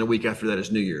Christmas, and then a week after that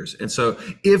is New Year's. And so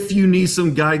if you need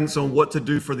some guidance on what to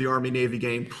do for the Army Navy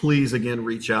game, please, again,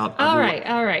 reach out. All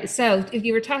right. So if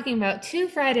you were talking about 2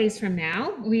 Fridays from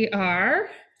now, we are...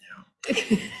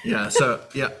 Yeah. So,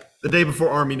 the day before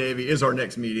Army Navy is our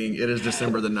next meeting. It is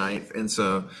December the 9th. And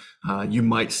so you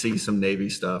might see some Navy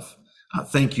stuff.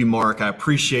 Thank you, Mark. I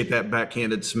appreciate that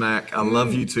backhanded smack. I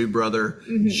love you too, brother.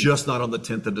 Mm-hmm. Just not on the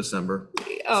 10th of December.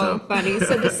 Oh, funny.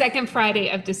 So the second Friday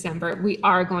of December, we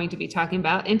are going to be talking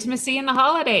about intimacy in the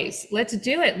holidays. Let's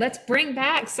do it. Let's bring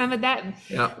back some of that,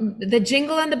 the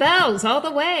jingle and the bells all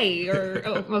the way.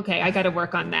 Okay, I got to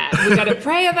work on that. We got to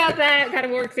pray about that. Got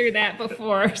to work through that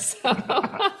before. So.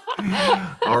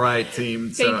 All right,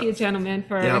 team. Thank you, gentlemen,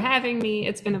 for having me.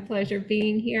 It's been a pleasure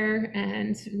being here,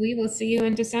 and we will see you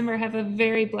in December. Have a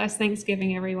very blessed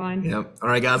Thanksgiving, everyone. Yep. All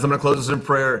right, guys, I'm going to close this in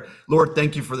prayer. Lord,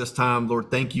 thank you for this time.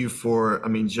 Lord, thank you for,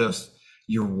 just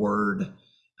your word.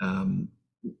 None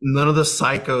of the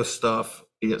psycho stuff,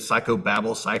 be it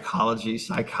psychobabble, psychology,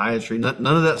 psychiatry, none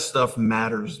of that stuff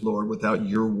matters, Lord, without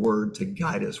your word to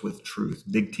guide us with truth,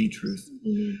 big T truth.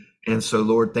 Mm-hmm. And so,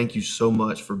 Lord, thank you so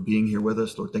much for being here with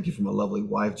us. Lord, thank you for my lovely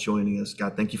wife joining us.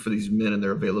 God, thank you for these men and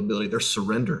their availability, their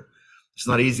surrender. It's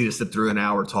not easy to sit through an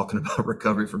hour talking about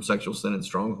recovery from sexual sin and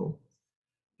stronghold.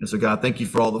 And so, God, thank you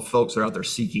for all the folks that are out there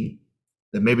seeking,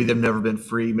 that maybe they've never been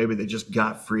free. Maybe they just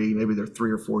got free. Maybe they're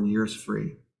 3 or 4 years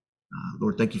free.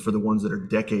 Lord, thank you for the ones that are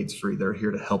decades free. That are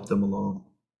here to help them along.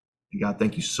 And God,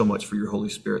 thank you so much for your Holy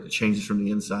Spirit that changes from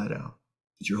the inside out.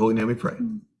 In your holy name we pray.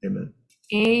 Amen.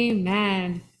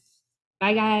 Amen.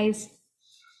 Bye, guys.